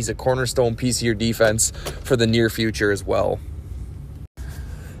guy. He's a cornerstone piece of your defense for the near future as well.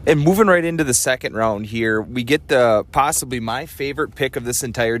 And moving right into the second round here, we get possibly my favorite pick of this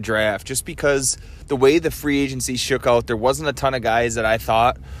entire draft, just because the way the free agency shook out, there wasn't a ton of guys that I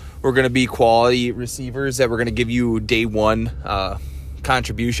thought were going to be quality receivers that were going to give you day one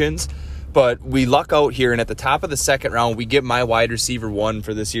contributions. But we luck out here, and at the top of the second round, we get my wide receiver 1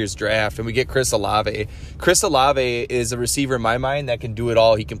 for this year's draft, and we get Chris Olave. Chris Olave is a receiver in my mind that can do it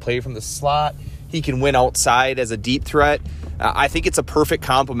all. He can play from the slot. He can win outside as a deep threat. I think it's a perfect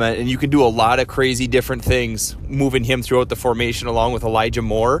complement, and you can do a lot of crazy different things moving him throughout the formation along with Elijah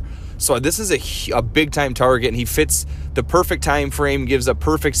Moore. So this is a big-time target, and he fits the perfect time frame, gives a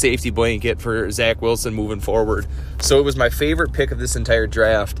perfect safety blanket for Zach Wilson moving forward. So it was my favorite pick of this entire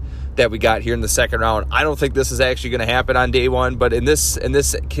draft that we got here in the second round. I don't think this is actually going to happen on day one, but in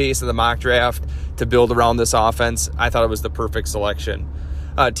this case of the mock draft, to build around this offense, I thought it was the perfect selection.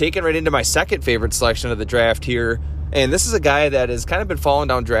 Taking right into my second favorite selection of the draft here, and this is a guy that has kind of been falling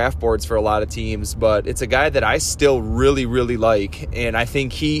down draft boards for a lot of teams, but it's a guy that I still really, really like, and I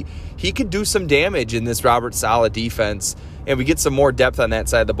think he could do some damage in this Robert Saleh defense. and we get some more depth on that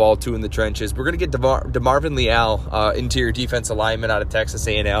side of the ball too in the trenches. We're going to get DeMarvin Leal, interior defensive lineman out of Texas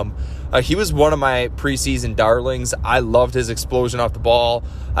A&M. He was one of my preseason darlings. I loved his explosion off the ball.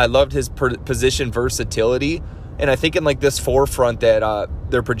 I loved his position versatility. And I think in like this forefront that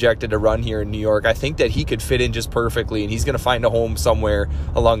they're projected to run here in New York, I think that he could fit in just perfectly, and he's going to find a home somewhere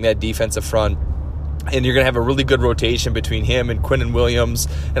along that defensive front. And you're going to have a really good rotation between him and Quinnen Williams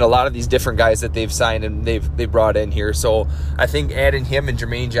and a lot of these different guys that they've signed and they've brought in here. So I think adding him and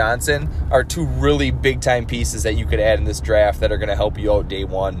Jermaine Johnson are two really big-time pieces that you could add in this draft that are going to help you out day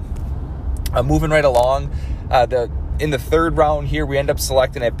one. Moving right along, in the third round here, we end up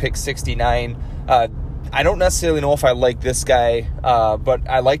selecting at pick 69. I don't necessarily know if I like this guy, but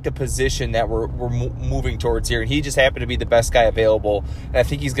I like the position that we're moving towards here. And he just happened to be the best guy available. And I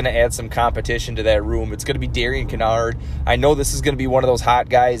think he's going to add some competition to that room. It's going to be Darian Kinnard. I know this is going to be one of those hot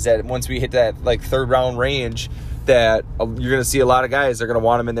guys that once we hit that like third round range, that you're going to see a lot of guys that are going to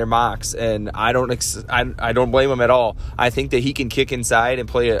want him in their mocks, and I don't blame him at all. I think that he can kick inside and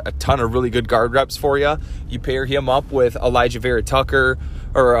play a ton of really good guard reps for you. You pair him up with Elijah Vera-Tucker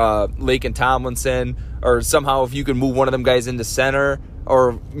or Laken Tomlinson, or somehow if you can move one of them guys into center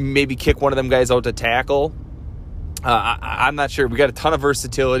or maybe kick one of them guys out to tackle. I'm not sure. We got a ton of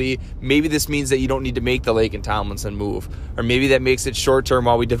versatility. Maybe this means that you don't need to make the Laken Tomlinson move, or maybe that makes it short term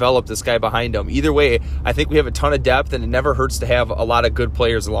while we develop this guy behind him. Either way, I think we have a ton of depth, and it never hurts to have a lot of good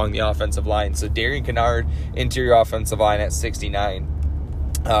players along the offensive line. So Darian Kinnard, interior offensive line at 69.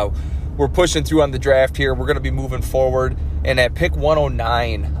 We're pushing through on the draft here. We're going to be moving forward. And at pick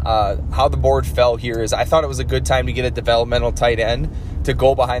 109, how the board fell here is I thought it was a good time to get a developmental tight end to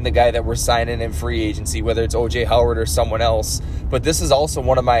go behind the guy that we're signing in free agency, whether it's O.J. Howard or someone else. But this is also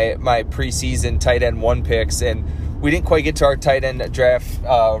one of my preseason tight end 1 picks, and we didn't quite get to our tight end draft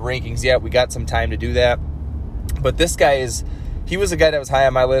rankings yet. We got some time to do that. But this guy he was a guy that was high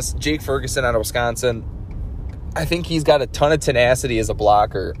on my list, Jake Ferguson out of Wisconsin. I think he's got a ton of tenacity as a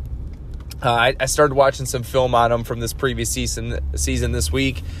blocker. I started watching some film on him from this previous season this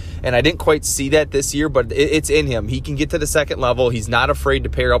week, and I didn't quite see that this year, but it's in him. He can get to the second level. He's not afraid to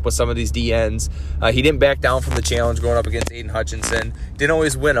pair up with some of these DNs. He didn't back down from the challenge going up against Aiden Hutchinson. Didn't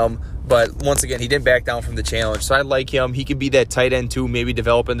always win them, but once again, he didn't back down from the challenge. So I like him. He can be that tight end 2, maybe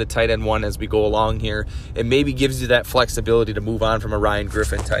develop into tight end 1 as we go along here. It maybe gives you that flexibility to move on from a Ryan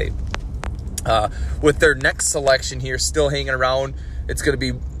Griffin type. With their next selection here still hanging around, it's going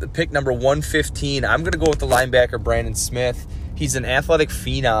to be pick number 115. I'm going to go with the linebacker Brandon Smith. He's an athletic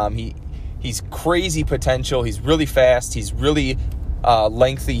phenom. He's crazy potential. He's really fast. He's really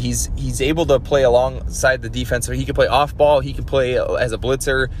lengthy. He's able to play alongside the defense. So he can play off ball. He can play as a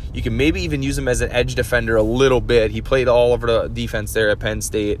blitzer. You can maybe even use him as an edge defender a little bit. He played all over the defense there at Penn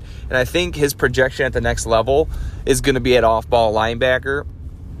State. And I think his projection at the next level is going to be at off ball linebacker.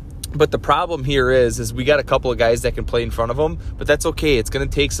 But the problem here is we got a couple of guys that can play in front of him, but that's okay. It's going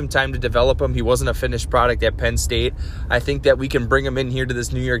to take some time to develop him. He wasn't a finished product at Penn State. I think that we can bring him in here to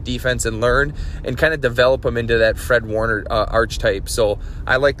this New York defense and learn and kind of develop him into that Fred Warner archetype. So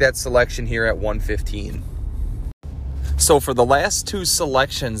I like that selection here at 115. So for the last 2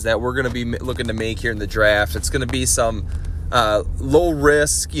 selections that we're going to be looking to make here in the draft, it's going to be some low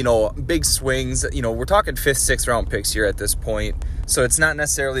risk, big swings. We're talking 5th, 6th round picks here at this point. So it's not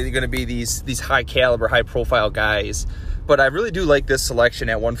necessarily going to be these high caliber, high profile guys. But I really do like this selection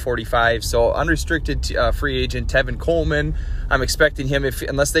at 145. So unrestricted free agent Tevin Coleman. I'm expecting him,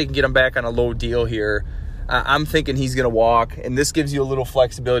 unless they can get him back on a low deal here. I'm thinking he's going to walk, and this gives you a little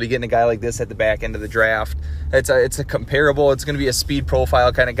flexibility getting a guy like this at the back end of the draft. It's a comparable. It's going to be a speed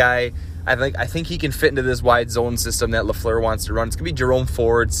profile kind of guy. I think he can fit into this wide zone system that LaFleur wants to run. It's going to be Jerome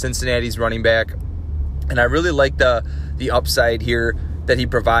Ford, Cincinnati's running back. And I really like the upside here that he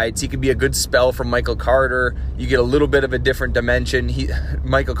provides. He could be a good spell from Michael Carter. You get a little bit of a different dimension.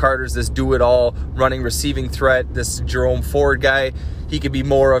 Michael Carter's this do-it-all running receiving threat. This Jerome Ford guy, he could be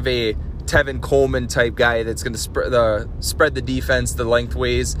more of a Tevin Coleman type guy that's going to spread the defense the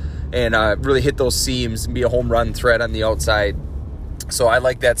lengthways and really hit those seams and be a home run threat on the outside. So I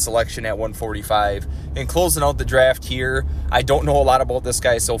like that selection at 145. And closing out the draft here, I don't know a lot about this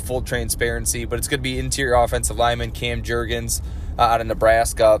guy, so full transparency, but it's going to be interior offensive lineman Cam Jurgens out of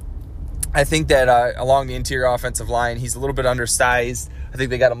Nebraska. I think that along the interior offensive line, he's a little bit undersized. I think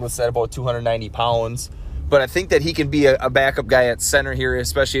they got him listed at about 290 pounds. But I think that he can be a backup guy at center here,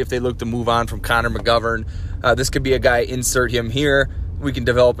 especially if they look to move on from Connor McGovern. This could be a guy, insert him here. We can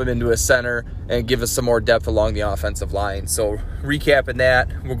develop him into a center and give us some more depth along the offensive line. So recapping that,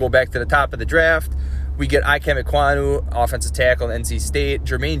 we'll go back to the top of the draft. We get Ikem Ekwonu, offensive tackle in NC State.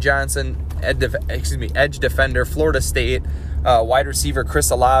 Jermaine Johnson, edge defender, Florida State, wide receiver Chris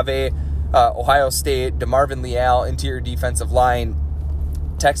Olave, Ohio State, DeMarvin Leal, interior defensive line,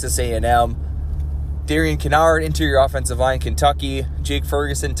 Texas A&M, Darian Kennard, interior offensive line, Kentucky, Jake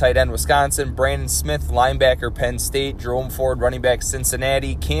Ferguson, tight end, Wisconsin, Brandon Smith, linebacker, Penn State, Jerome Ford, running back,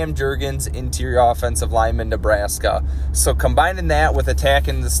 Cincinnati, Cam Jurgens, interior offensive lineman, Nebraska. So combining that with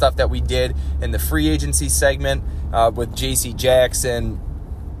attacking the stuff that we did in the free agency segment with J.C. Jackson,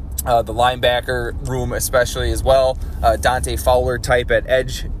 the linebacker room especially as well, Dante Fowler type at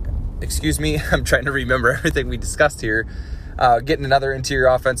edge. I'm trying to remember everything we discussed here. Getting another interior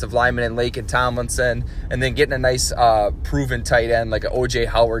offensive lineman in Laken Tomlinson, and then getting a nice proven tight end like an O.J.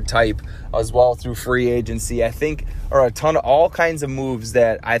 Howard type as well through free agency, I think are a ton of all kinds of moves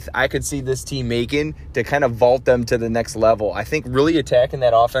that I could see this team making to kind of vault them to the next level. I think really attacking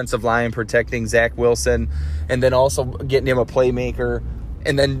that offensive line, protecting Zach Wilson, and then also getting him a playmaker,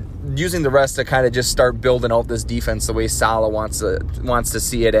 and then using the rest to kind of just start building out this defense the way Saleh wants to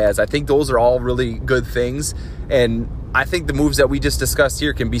see it as. I think those are all really good things, and I think the moves that we just discussed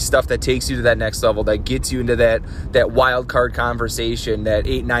here can be stuff that takes you to that next level, that gets you into that wild card conversation, that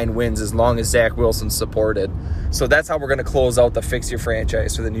 8-9 wins as long as Zach Wilson's supported. So that's how we're going to close out the Fix Your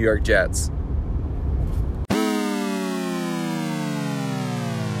Franchise for the New York Jets.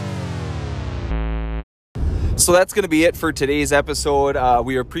 So that's going to be it for today's episode.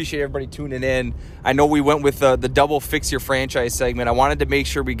 We appreciate everybody tuning in. I know we went with the double Fix Your Franchise segment. I wanted to make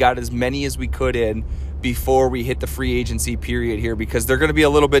sure we got as many as we could in before we hit the free agency period here, because they're going to be a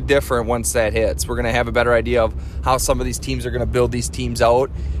little bit different once that hits. We're going to have a better idea of how some of these teams are going to build these teams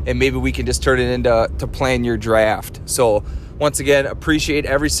out, and maybe we can just turn it into plan your draft. So once again, appreciate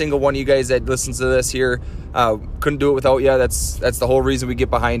every single one of you guys that listens to this here. Couldn't do it without you. That's the whole reason we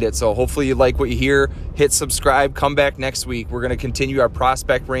get behind it. So hopefully you like what you hear. Hit subscribe. Come back next week. We're going to continue our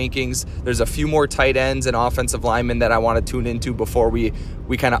prospect rankings. There's a few more tight ends and offensive linemen that I want to tune into before we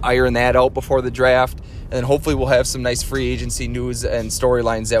kind of iron that out before the draft. And then hopefully we'll have some nice free agency news and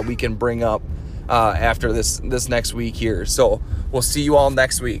storylines that we can bring up after this next week here. So we'll see you all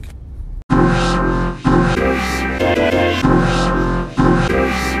next week.